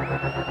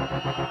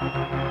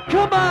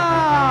 Come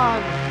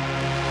on!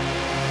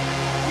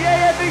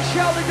 Yeah, big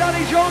shout to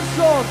Danny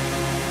Johnson.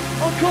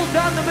 Uncle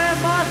Dan, the main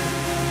man.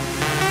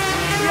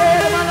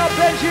 Yeah, the man up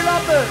Benji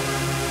Lambert.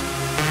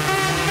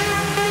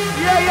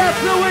 Yeah,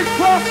 Fluidz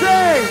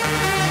Posse.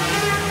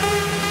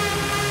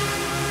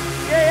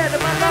 Yeah, the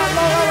man like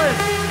Low Allen.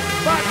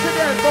 Back to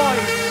them,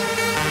 boys.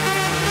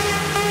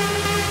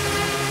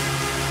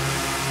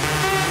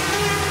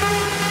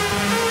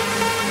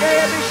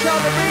 Yeah, big shout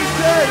to Reese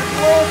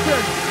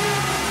Lawson.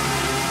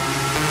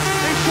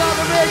 Big shout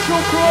to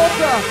Rachel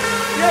Crawford.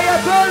 Yeah,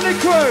 Burnley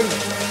crew.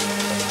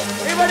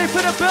 Are you ready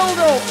for the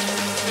build-up?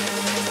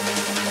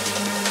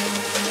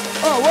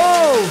 Oh,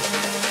 whoa.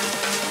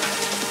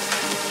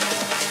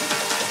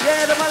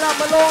 Yeah, the man at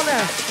Malone.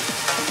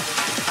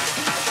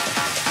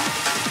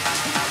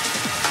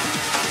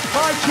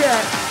 Mikey.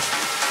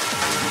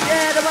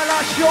 Yeah, the man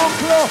at Shok.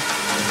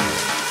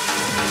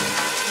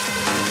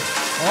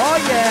 Oh,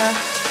 yeah.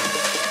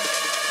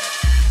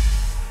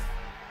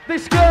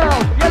 This girl,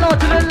 yellow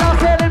to the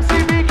last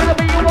LMCB, gonna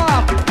be your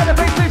wife. Gonna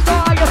face this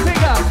out of your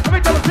finger.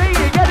 Every time I see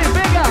you, getting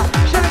bigger.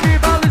 Shouldn't be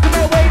about this a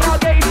bit away now,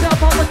 get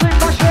yourself on the same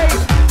my shade.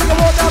 Think I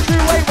walk down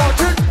two-way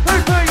watching.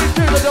 Who's doing you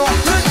to the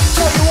doctor?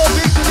 So you won't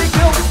be to be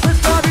killed. This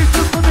time you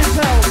just for this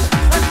hell.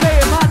 And say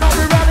it might not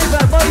be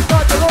relevant, but you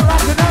start to look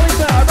like an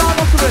elephant. I'm not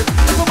up to it.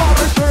 If I'm on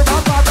the shirt,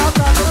 I'm not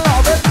outside to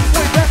love it.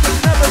 We restless,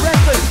 never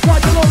restless. Try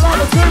to look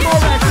like a sumo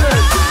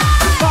wrestler.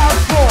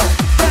 5-4,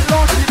 get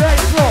lost, you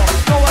ain't slow.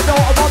 No, I know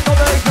I'm on the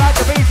way.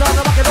 The beats on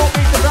the back, I don't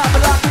need to rap,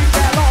 but I think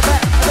get a lot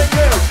better than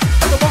you.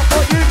 Look at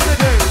what you gonna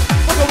do.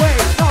 Look away,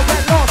 don't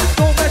get lost.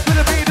 Don't mess with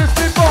the beat, it's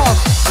big boss.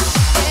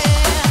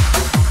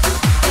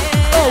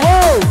 Oh,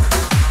 whoa.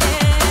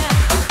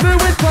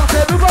 Fluidz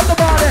Posse, move up the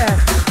body.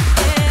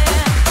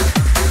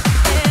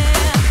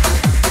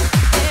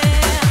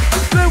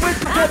 Fluidz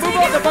Posse,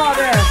 move up the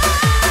body.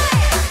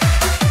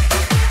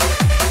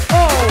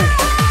 Oh.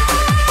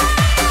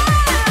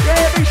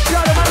 Yeah, big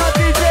shout out, man, like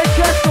DJ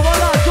Chester, one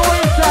like Joy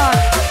inside.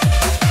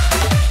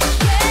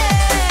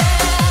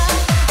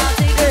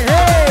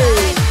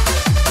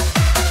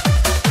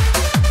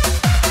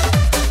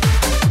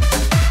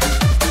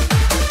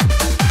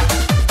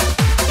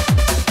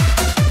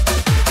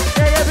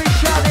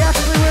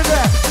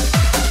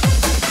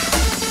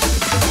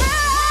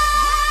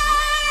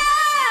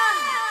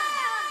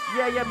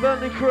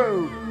 Burnley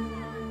crew.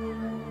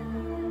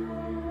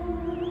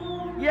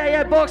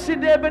 Yeah,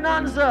 Boxing Day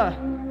Bonanza.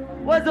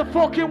 Where's the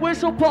fucking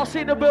whistle posse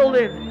in the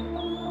building?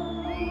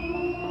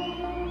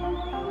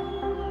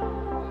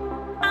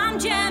 I'm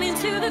jamming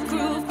to the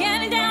groove,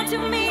 getting down to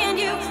me and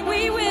you.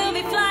 We will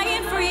be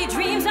flying free,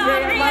 dreams are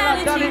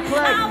reality.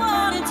 I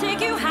wanna take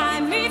you high,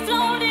 me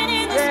floating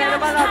in the sky.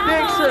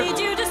 I wanted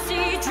you to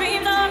see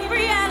dreams of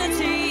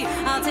reality.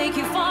 I'll take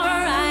you for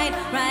a ride,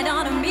 ride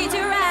on a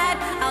meteorite.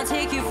 I'll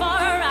take you for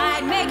a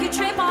ride, make you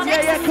trip on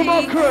ecstasy. Come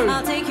on, crew.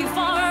 I'll take you for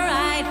a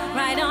ride,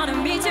 ride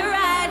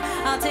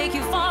take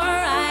you for a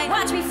ride.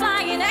 Watch me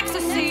fly in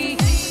ecstasy.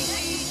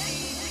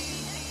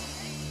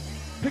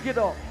 Pick it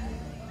up.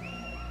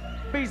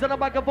 Bees on the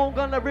microphone,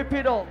 gonna rip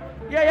it up.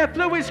 Yeah, yeah,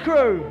 Fluidz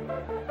crew.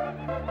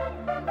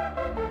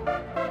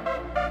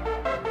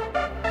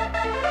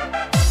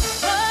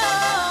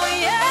 Oh,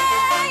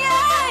 yeah,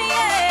 yeah,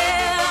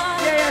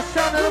 yeah. Yeah, yeah,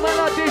 sound of the man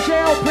like DJ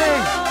LP.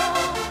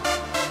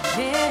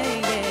 Yeah,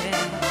 yeah.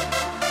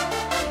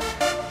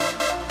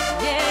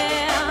 Yeah.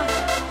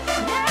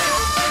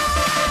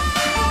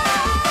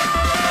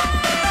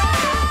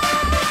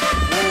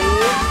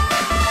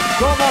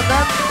 Come on,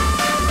 man.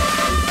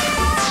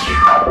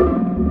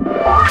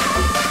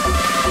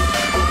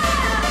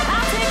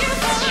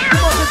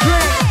 Come on, the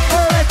drink,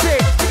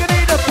 paralytic. You can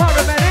need a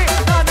paramedic.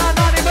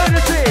 999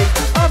 emergency.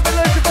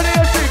 Ambulance for the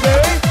OCB.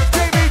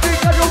 JBG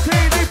casualty.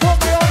 They put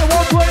me on the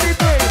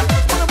 123.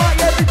 One of my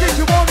everything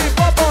you wanted.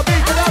 Papa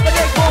beats and have a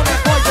dick morning.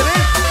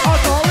 Poisoning.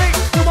 Alcoholic.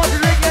 Too much to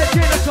drink, yeah,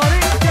 gin and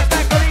tonic. Get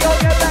back on it,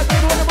 get back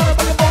in. When the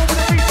motherfucking bone with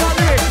the beats on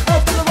lyrics. Go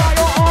to the right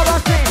or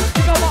RRC.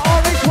 You got my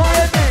orange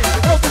quiet name.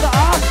 Go to the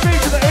R, B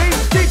to the E,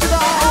 D to the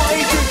R,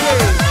 E to the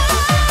G.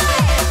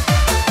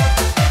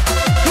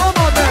 Come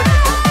on, man.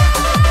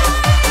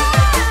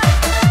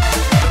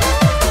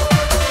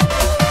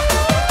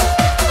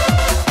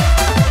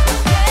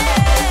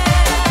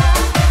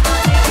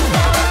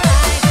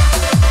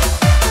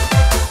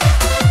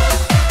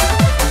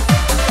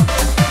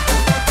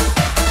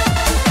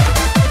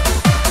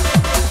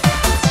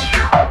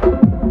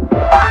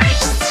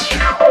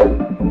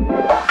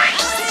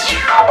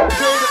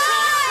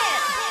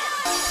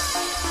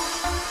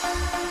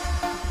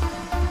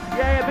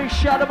 Yeah, yeah, big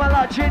shout out man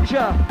like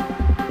Ginger.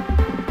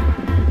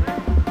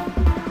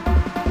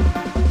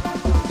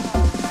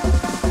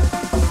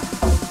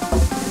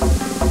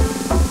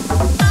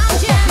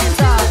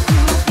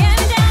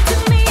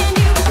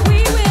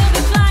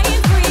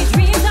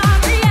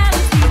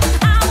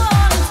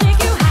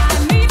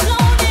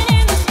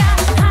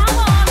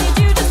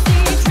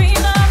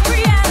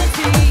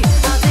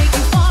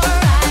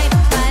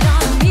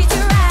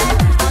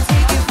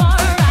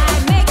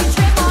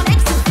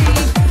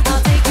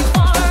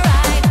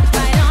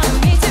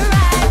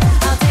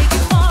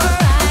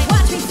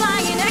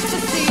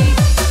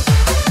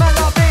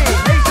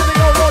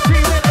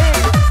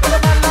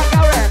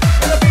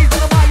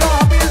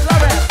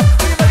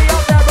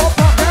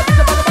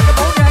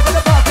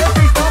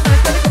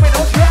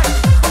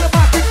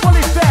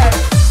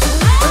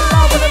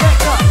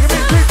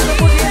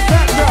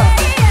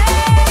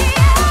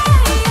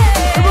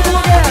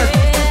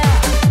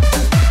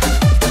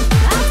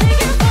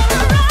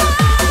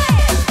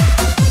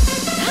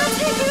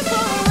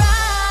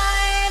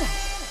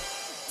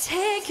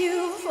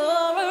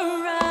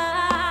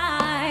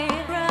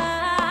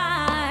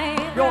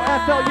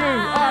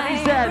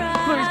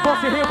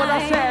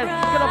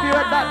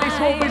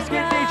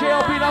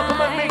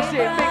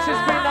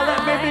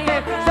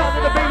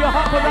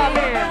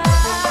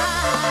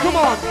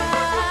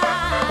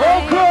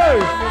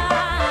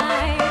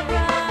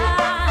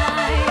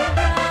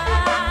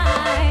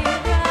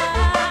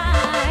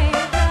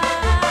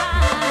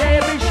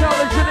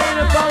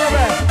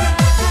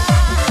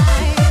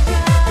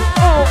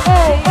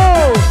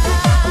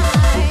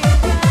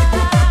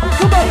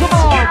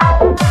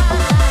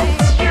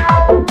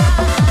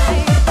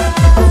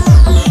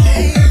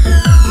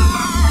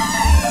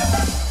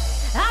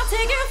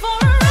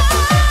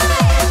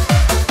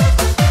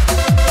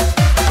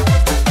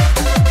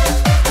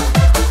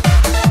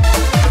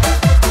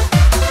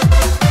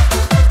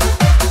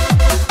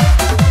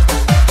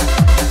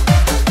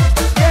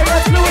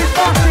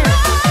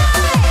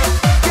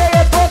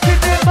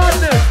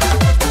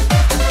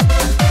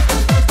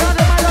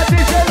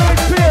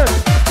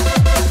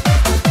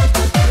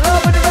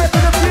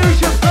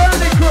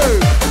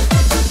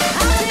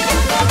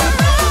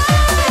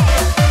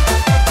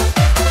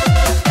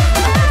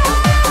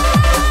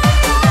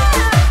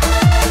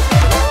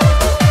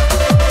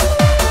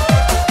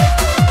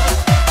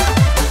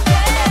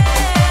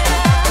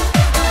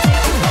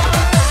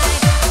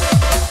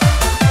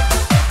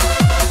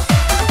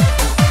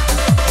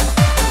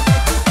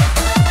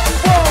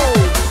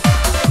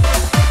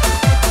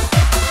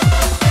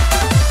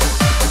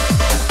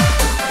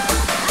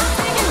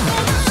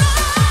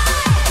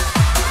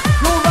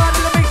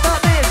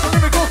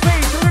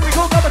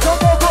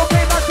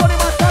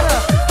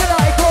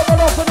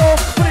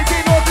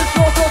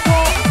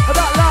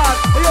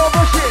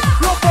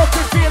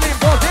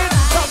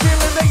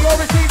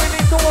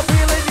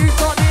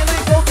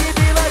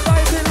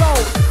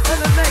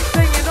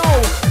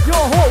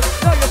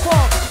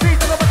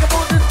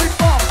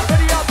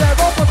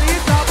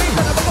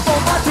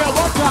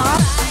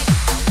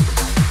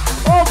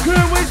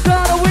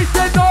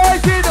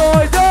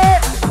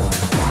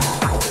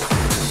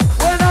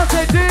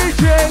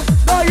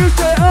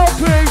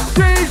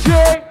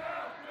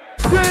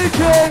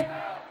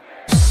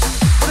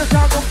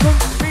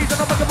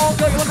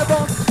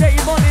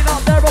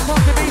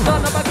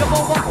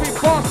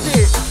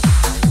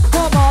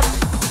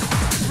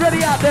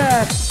 Ready out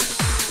there.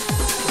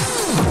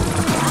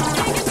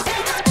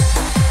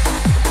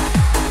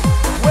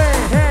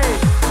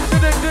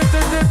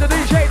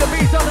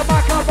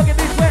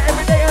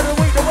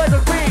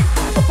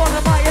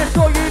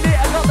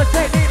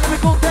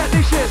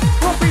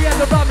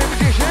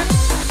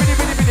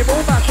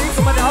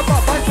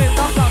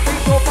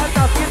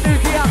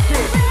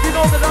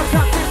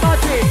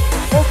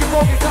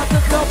 smoking cuts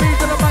and tell bees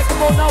in the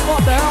microphone. Now what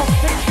the hell?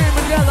 Extreme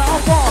together,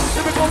 I'm far.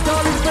 Lyrical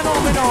darling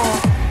phenomenal.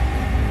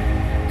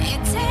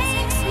 It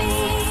takes me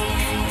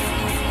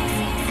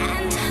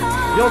and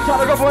holds Yo, try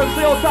to go for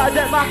MC, yo, try to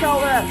get back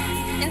out there.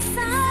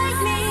 inside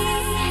me.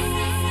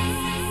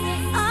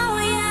 Oh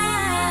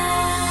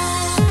yeah.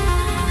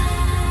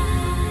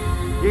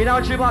 You know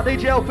what about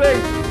DJ LP?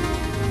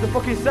 The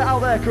fucking set out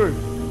there, crew.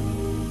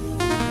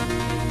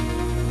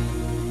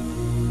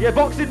 Yeah,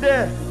 Boxing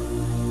Day.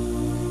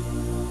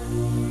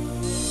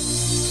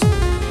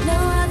 No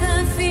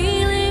other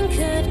feeling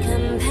could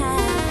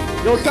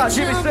compare. Yo, try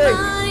Jimmy C.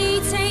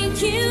 Nobody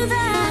take you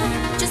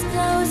there. Just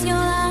close your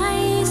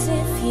eyes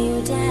if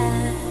you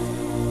dare.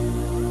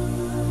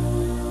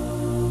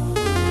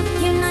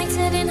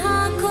 United in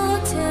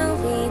hardcore till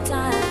we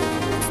die.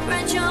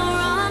 Spread your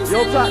arms.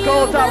 Yo, tap,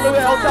 go, tap,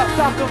 Louis, yo, tap,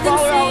 tap, the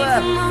power out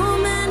there.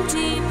 Moment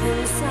deep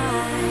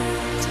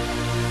inside.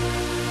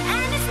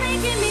 And it's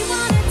making me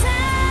wanna dance.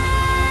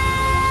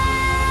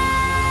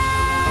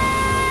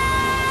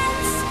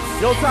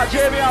 Yo, tap,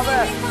 Jamie out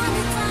there.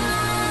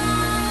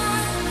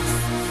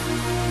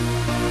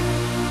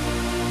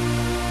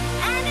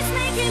 And it's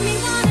making me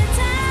wanna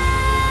dance.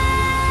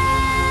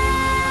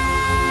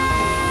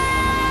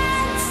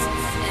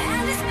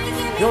 And it's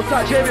making me Yo,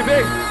 tap, Jamie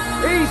Big.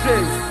 Easy.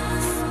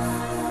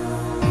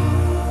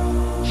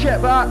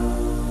 Check back.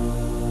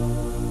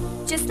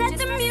 just let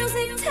the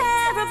music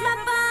tear up my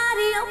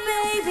body, oh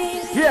baby.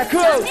 Yeah,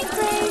 cool. Drive me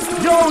crazy.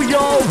 Yo,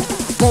 yo.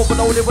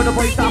 Overloaded with the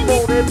bass I'm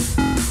folded.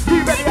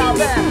 You ready out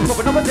there? Pump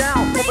another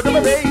down, pump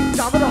another beat.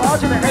 Down to the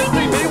Hodge and the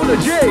MCB with a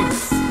G.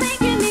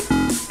 Making me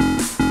dance.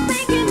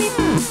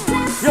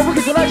 Yo,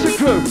 wicked selection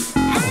crew. And it's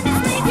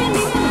making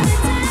me wanna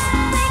dance.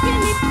 Making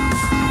me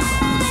wanna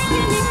dance.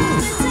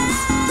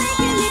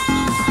 Making me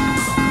wanna dance.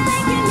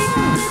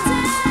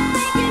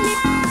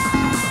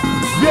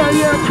 Yeah,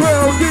 yeah,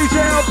 crew. DJ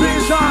LP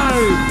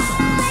side.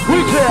 We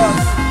care.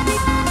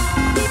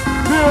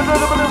 Feel a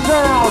little bit of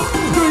sound.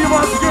 Do you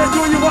want to get,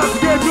 do you want to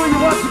get, do you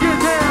want to get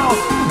down?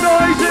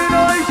 Noisy,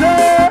 noisy.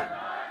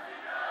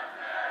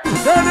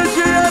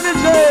 Energy,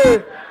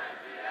 energy.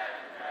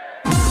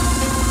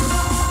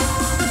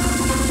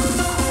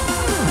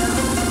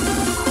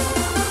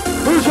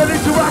 Who's ready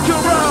to rock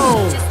and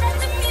roll?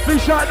 Be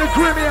shot the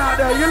Grimmy out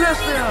there, you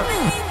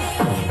listening?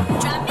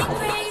 Drive me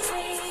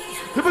crazy.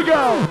 Here we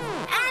go.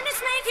 And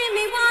it's making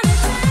me wanna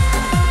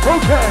dance.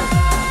 Okay.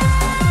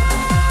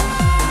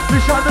 Be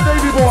shot the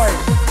Navy boy.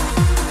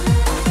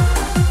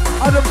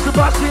 Adam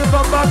Sebastian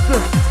Van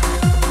Basten.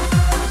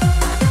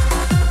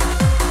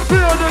 Feel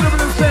a little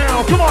bit of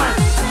sound, come on.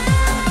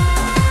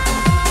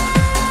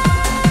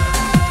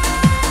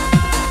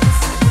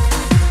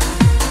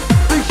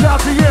 Big shout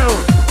to you.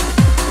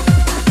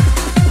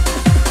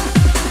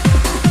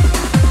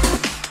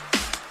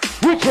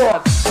 We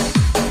talk.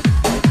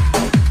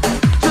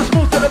 Just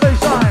move to the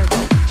baseline.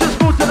 Just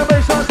move to the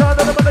baseline. Sound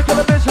of the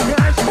molecular mission,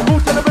 guys.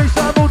 Move to the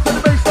baseline, move to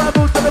the baseline,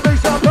 move to the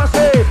baseline. Plus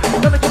A.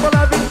 Gonna come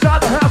alive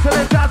inside the house and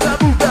then dance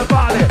and move that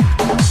body.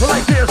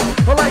 Like this,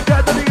 like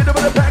that. Then you end up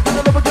with a pack and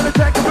then we're gonna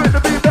attack and bring the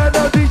beat back.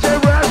 Now DJ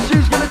Rash,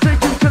 she's gonna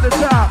take you to the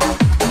top.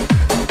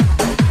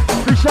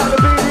 Be shot to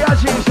be the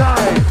edge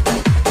inside.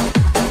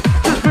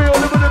 Just feel a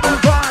little bit of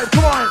vibe.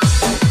 Come on.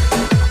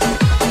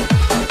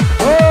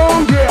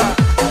 Oh yeah.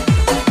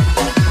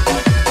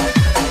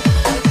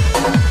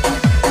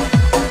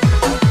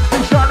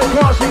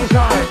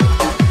 Inside.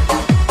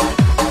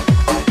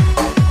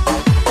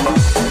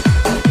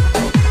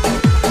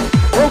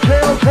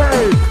 Okay,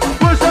 okay.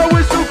 What's that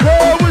whistle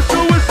call?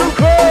 Whistle, whistle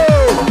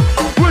call.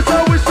 What's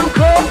that whistle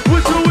call?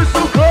 Whistle,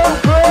 whistle call,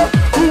 call.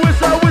 Who is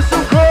that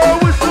whistle call?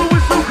 Whistle,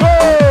 whistle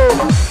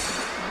call.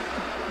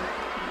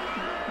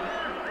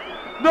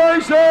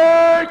 Nice,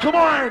 hey, come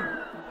on.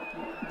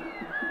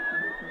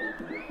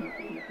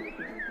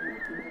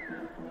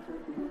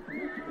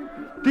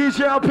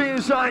 DJ LP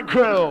Inside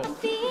Crew.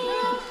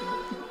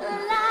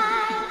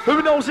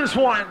 Who knows this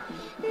one?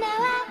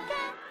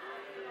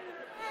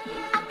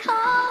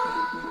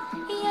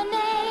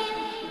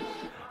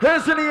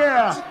 Hands in the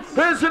air,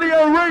 hands in the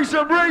air, raise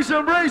them, raise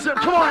them, raise them,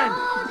 come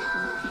on!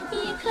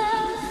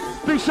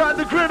 Big shot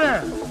the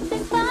grinner!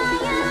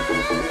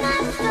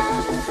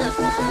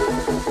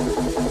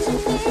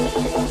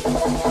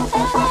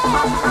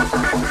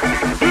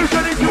 Who's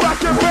ready to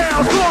rock your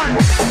bell? Come on!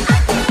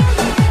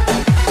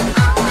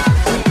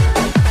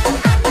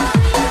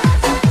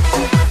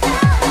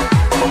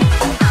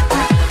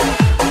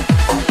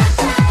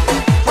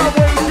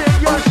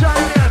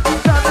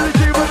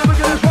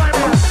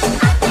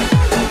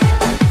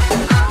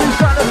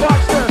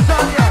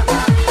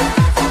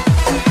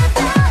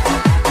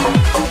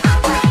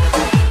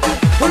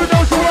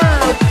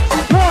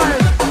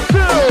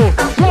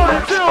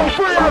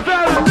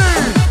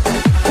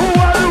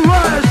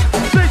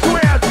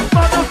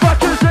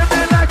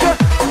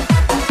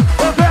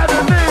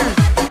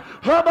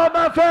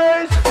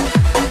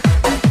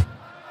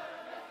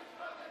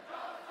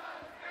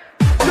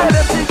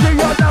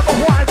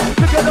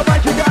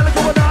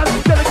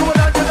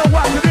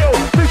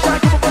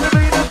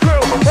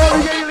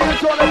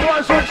 Aliens on the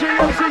 1,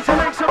 so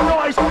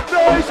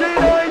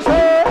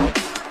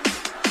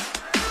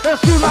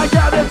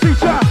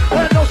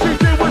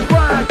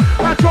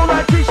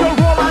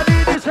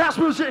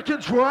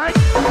right?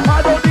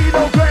 I don't need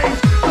no grace,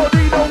 don't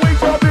need no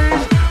wings or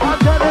bees. I'm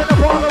turning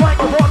upon the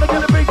microphone, I'm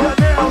gonna make that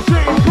now.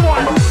 See, come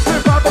on,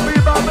 rip out the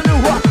beat, I'm a new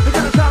one. I'm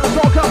gonna sound it's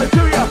all coming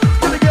to ya.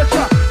 Gonna get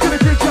ya, gonna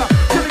teach ya,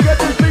 gonna get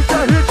this beat to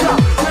hit ya.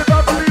 Rip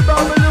out the beat,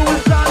 I'm a new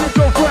one, sounding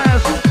so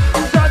fresh.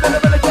 Sound in the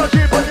middle of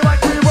your but you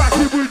like to rock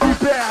it with me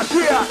fast.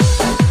 Yeah,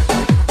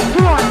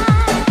 come on,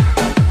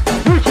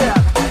 we can.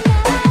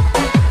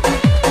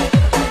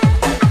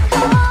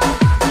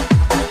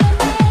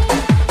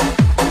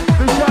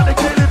 Be trying to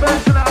get it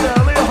Benson out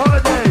there, Leo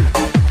Holiday.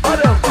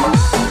 Adam.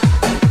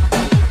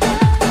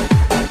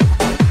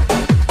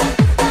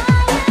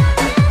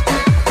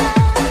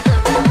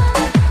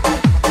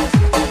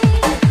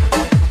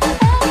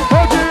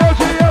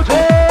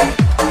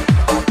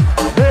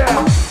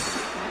 Yeah.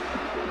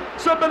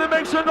 Somebody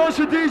make some noise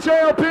for DJ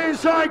LP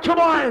inside, come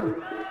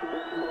on.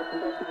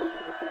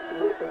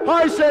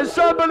 I said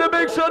somebody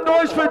make some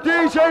noise for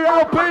DJ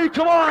LP,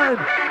 come on.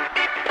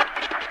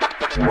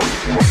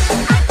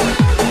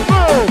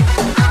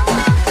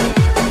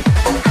 Move.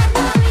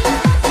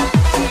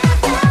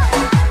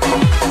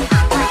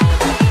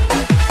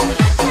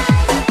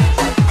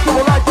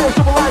 Someone like this,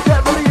 someone like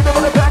that, believe them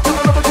in the back of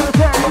the number to the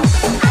tank.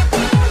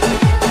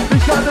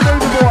 This time the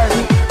neighbor boy.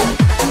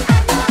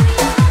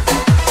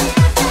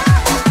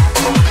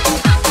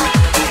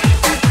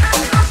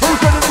 Who's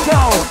ready to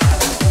go?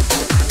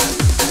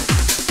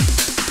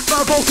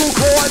 My vocal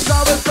cords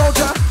are a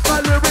soldier, my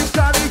lyrics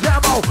are the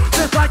ammo.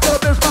 Just like a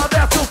miss, my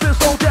natural fist,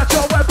 don't get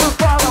your weapon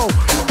follow.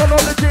 I'm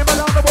on the gym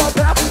and on the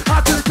warpath,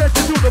 I turn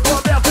attention to the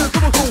blood bath. There's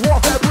civil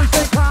warfare, please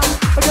stay calm.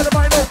 I gotta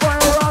find no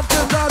firearms,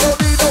 cause I don't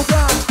need no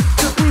gun.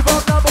 Just prove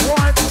I'm number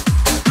one.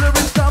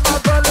 Lyrics on my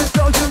bullet,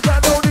 so you got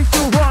no need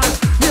to run.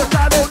 Yes,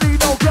 I don't need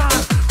no gun,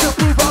 just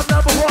prove I'm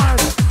number one.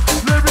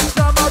 Lyrics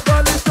on my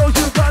bullet, so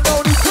you got no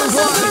need to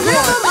run.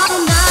 Rhythm of the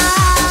night.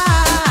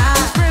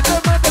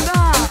 Rhythm of the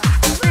night.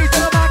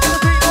 Rhythm of the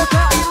night.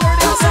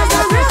 This is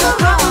the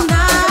rhythm of the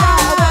night.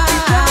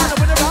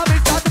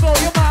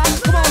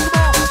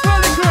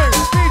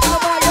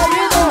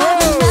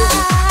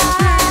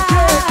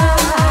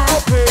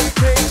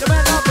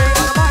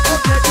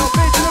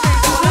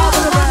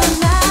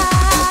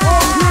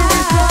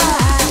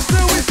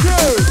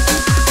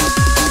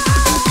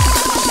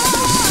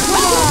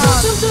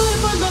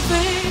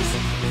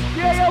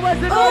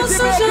 Oh,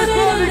 sunshine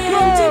in an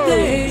empty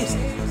place.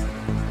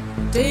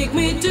 Take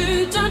me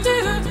to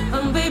Tantina,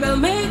 and baby, I'll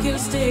make you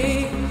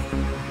stay.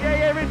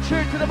 Yeah, in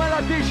tune to the man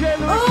like DJ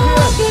Louis. Oh,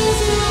 I can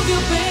see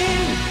your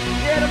pain.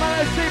 Yeah, the man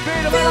like CB,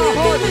 the man Feel like it,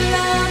 Hodge. give me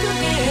love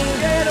again.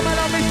 Yeah, the man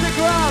like Mr.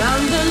 Grant.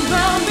 Round and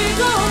round we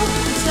go.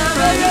 It's not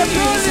Yeah, really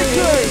really easy.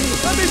 good.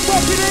 Let me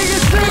fucking hear you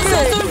This sing is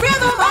it. the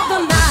rhythm of the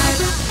night.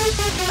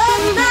 Of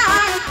the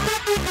night.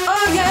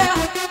 Oh yeah.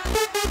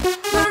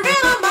 The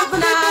rhythm of the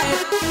night.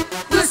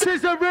 This is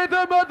the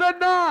rhythm of the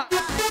night.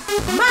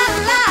 My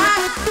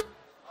life.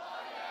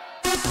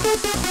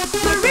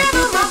 The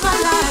rhythm of my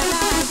life.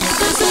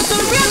 This is the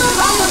rhythm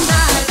of the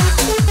night.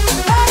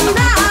 Of the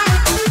night.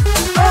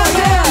 Oh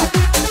yeah.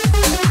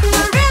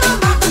 The rhythm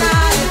of the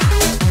night.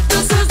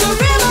 This is the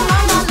rhythm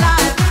of my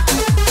life.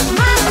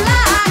 My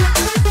life.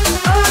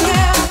 Oh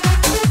yeah.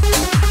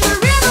 The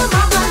rhythm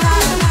of my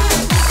life.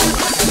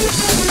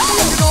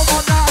 You know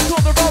what now? I saw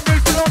the road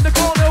moving on the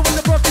corner with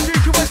the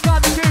prostitution was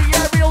kind of cute.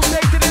 Yeah, real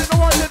dated, didn't know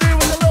what to do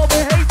with a little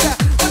bit hater.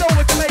 But no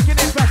one can make an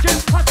impression.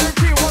 I turned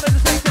to one of the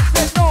states that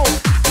said no.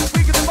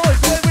 We can the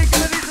most, when we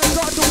can at least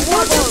start to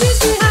Won't you wobble.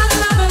 teach me how to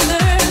love and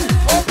learn?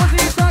 Oh, pussy,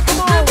 it's like,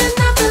 come on.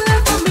 Nothing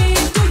left for me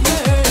to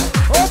yearn.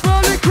 Oh,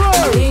 burly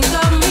crew. Think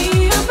of me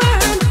a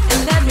burn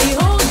and let me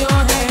hold your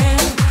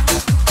hand.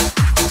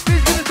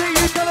 Who's gonna see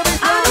you telling me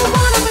I don't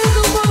wanna make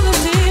a world of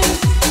tears.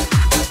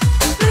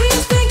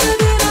 Please think of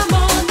it, I'm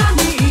on my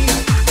knees.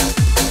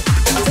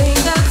 Sing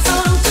that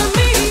song to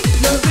me,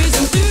 no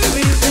reason to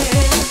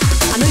repent.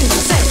 I know you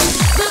say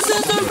this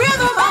is the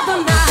rhythm of the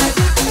night.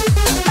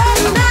 Of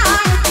the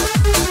night,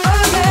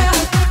 oh yeah.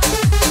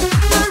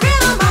 The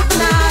rhythm of the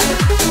night.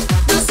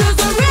 This is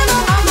the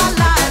rhythm of my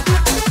life.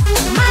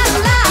 My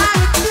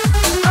life,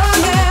 oh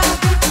yeah.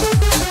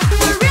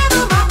 The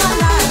rhythm of my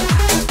life.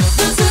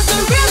 This is the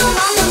rhythm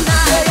of the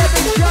night. yeah,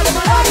 big shout out,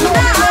 man, Of the like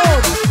Tony night,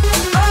 Rhodes.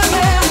 oh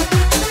yeah.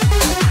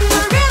 The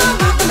rhythm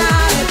of the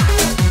night.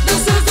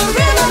 This is the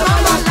rhythm of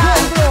my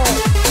life.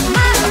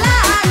 My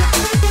life,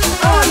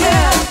 oh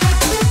yeah.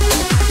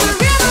 The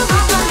rhythm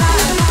of my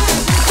life.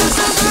 This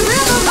is the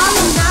rhythm of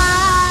the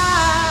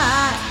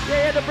night.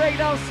 Yeah, the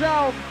breakdown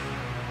sound.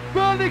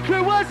 Burly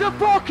crew, where's the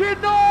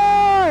fucking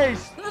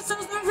noise? This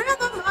is the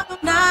rhythm of the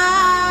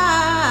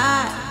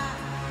night.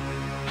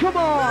 Come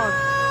on.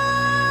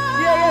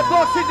 Yeah,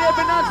 boxing there,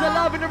 Bonanza,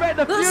 loving the red,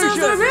 the This is the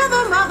fusion.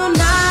 rhythm of the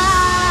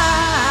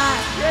night.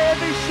 Yeah,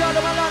 big shout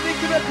out, man, like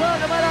Nicki, the man,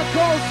 the man, like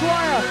Coatsy.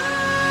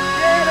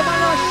 Yeah, the man,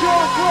 like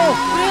Shok.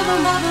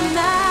 Rhythm of the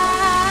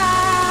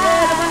night.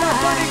 Yeah, the man, like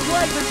Funny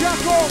Craig, the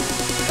Jackal.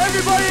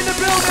 Everybody in the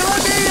building,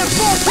 let me hear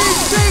fucking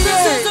sing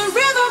This is it. the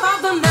rhythm of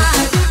the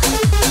night.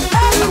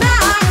 Of the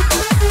night.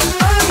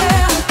 Oh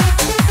yeah.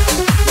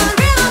 The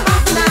rhythm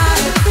of the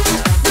night.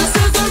 This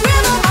is the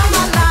rhythm of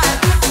my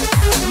life.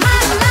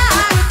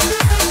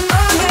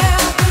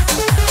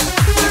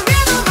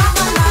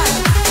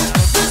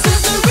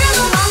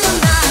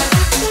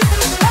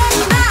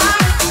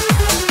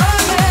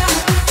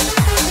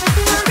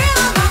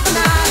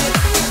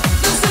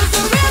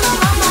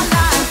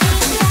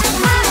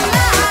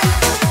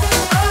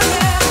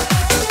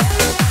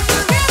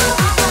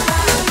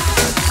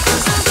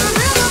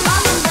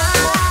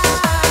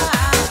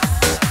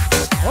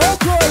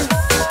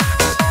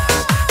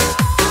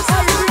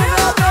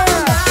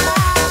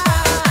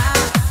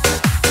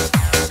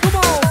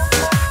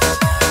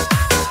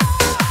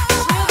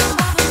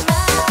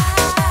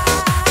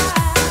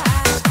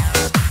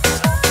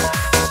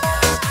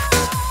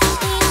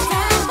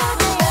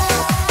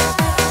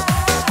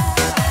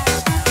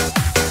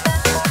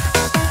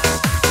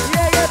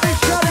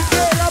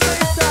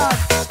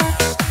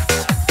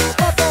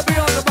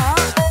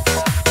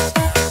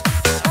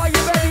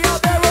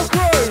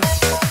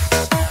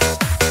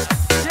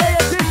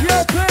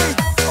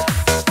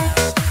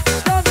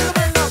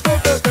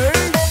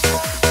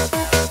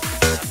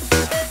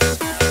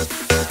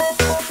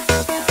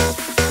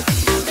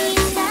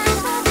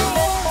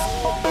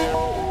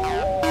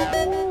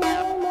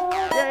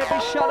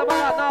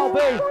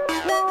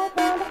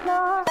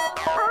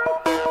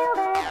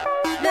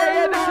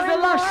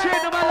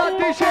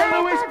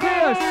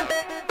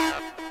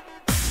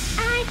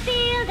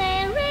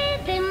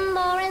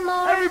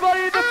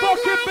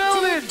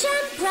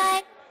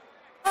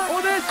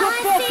 Make some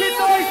fucking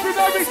noise from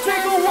every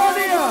single one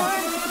here.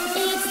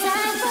 It's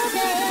time for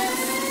this.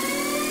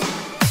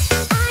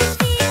 I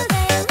feel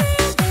the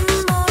rhythm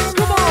more and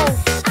Come more. on.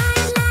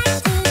 I'd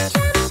like to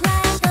jump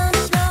right on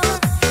the floor.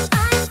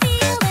 I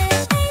feel the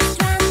bass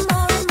drum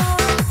more and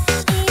more.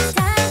 It's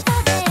time for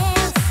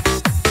this.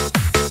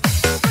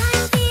 I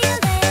feel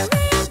the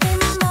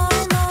rhythm more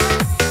and more.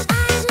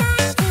 I'd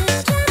like to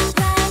jump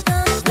right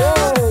on the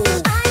floor. Whoa.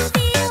 I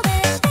feel the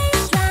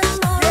bass drum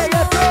more Yeah, and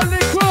yeah, more.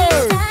 Burnley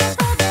crew. It's time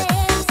for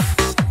this.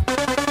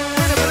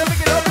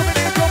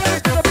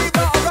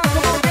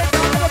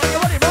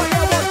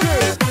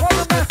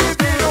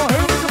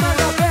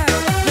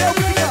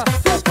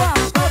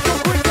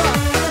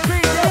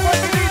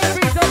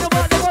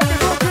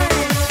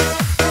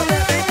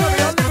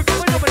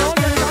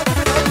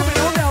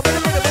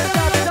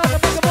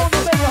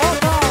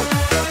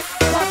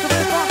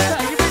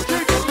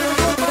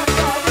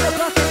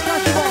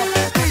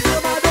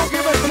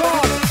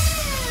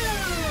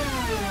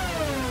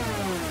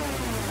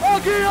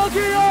 Okay,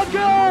 okay,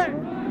 okay.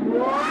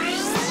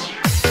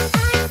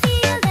 I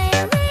feel the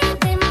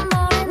rhythm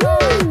more and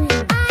more.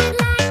 I'd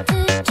like to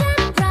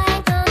jump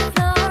right on the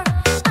floor.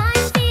 I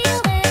feel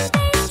the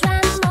bass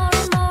drum more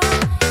and more.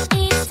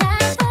 It's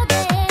time for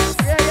this.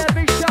 Yeah, yeah,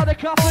 big shout to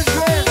Cup and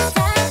Drip. It's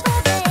time for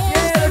this.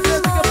 Yeah, the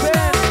Jessica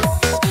Penn.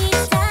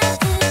 It's time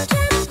to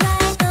jump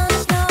right on the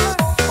floor.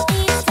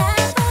 It's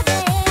time for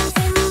this.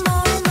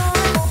 More and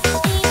more.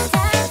 It's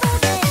time for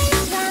this.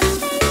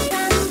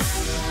 Drum.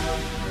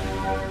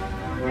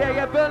 Yeah,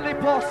 yeah, Burnley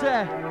Posse.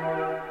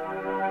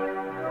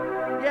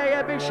 Yeah,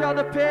 yeah, big shout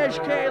to Paige,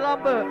 Katie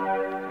Lambert.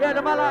 Yeah,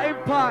 the man at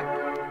Impact.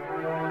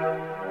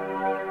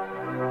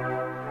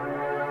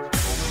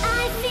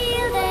 I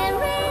feel the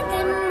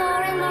rhythm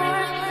more and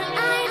more.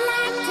 I'd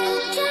like to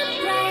jump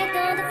right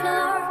on the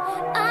floor.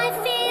 I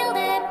feel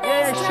the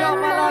bass Yeah, drum shout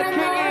my more lad and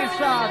King more.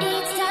 inside.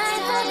 It's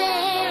time for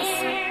this.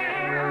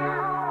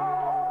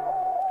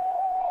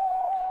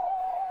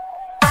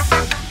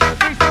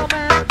 Peace out,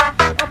 man.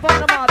 Up on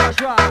the mad,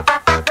 that's right.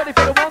 Ready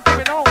for the one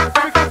coming on.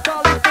 Lyrical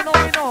style is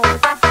phenomenal.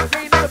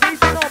 They know the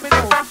beat's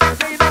phenomenal.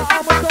 They know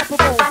I'm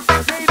unstoppable.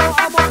 They know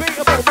I'm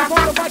unbeatable.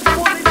 Before the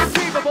microphone is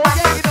achievable.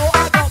 Yeah, you know I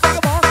got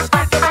bigger boss.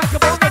 Hit the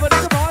microphone, never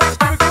need a boss.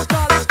 Lyrical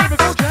style is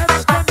lyrical jam.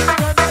 Turn it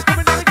again,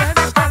 doing it again.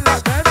 And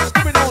like that,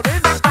 doing all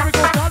in.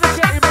 Lyrical style is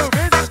getting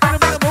moving. In a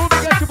minute move,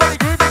 get your body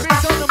grooving.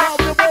 Beats on the mouth,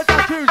 the words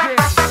I choosing.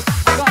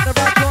 I got the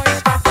right choice.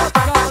 I got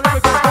a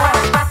lyrical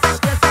voice.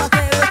 Yes, I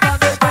say the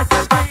standard. Best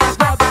of three is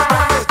what I've been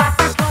writing.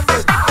 This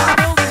London, I'm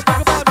building.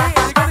 Talk about me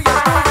and you're gonna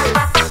get moving.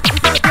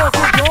 We got a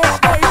broken door.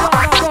 What you done?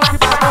 I'm talking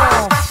about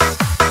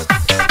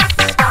more.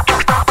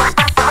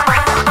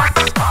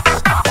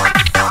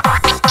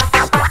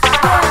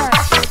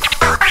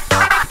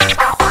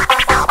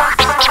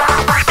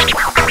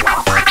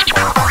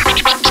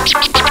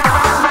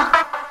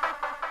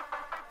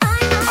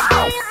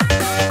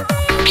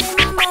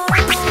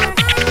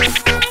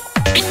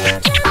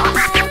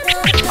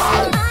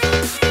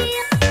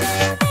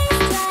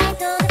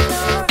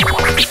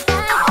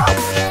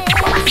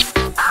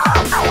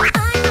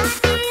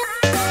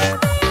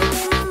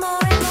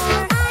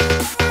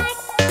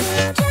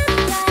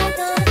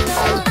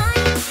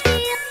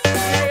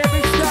 Yeah,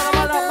 big shout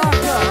out my love,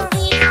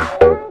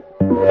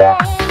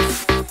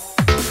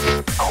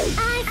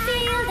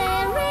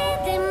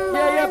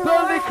 Yeah, yeah,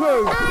 Burnley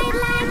crew.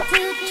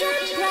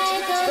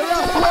 The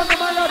last one of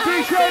my love,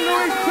 DJ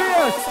Louis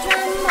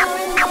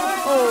Pierce.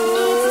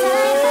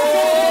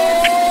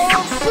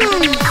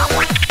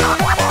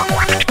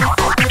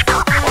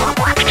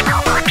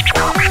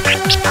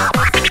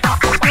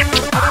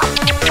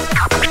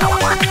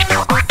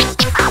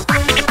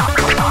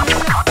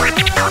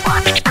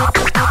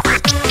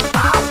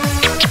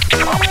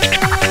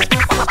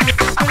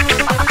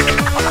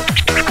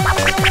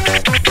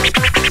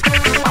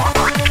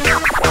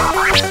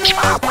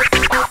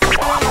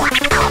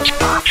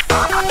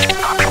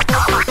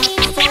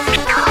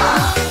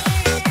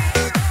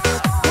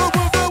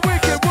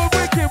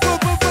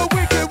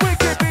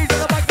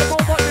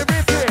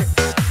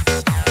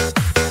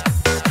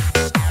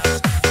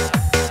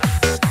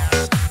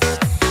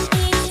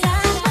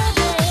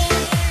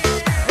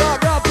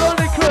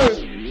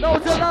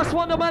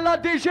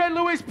 DJ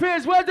Louis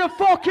Pierce, where's the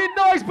fucking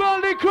noise,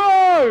 Burnley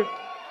crew?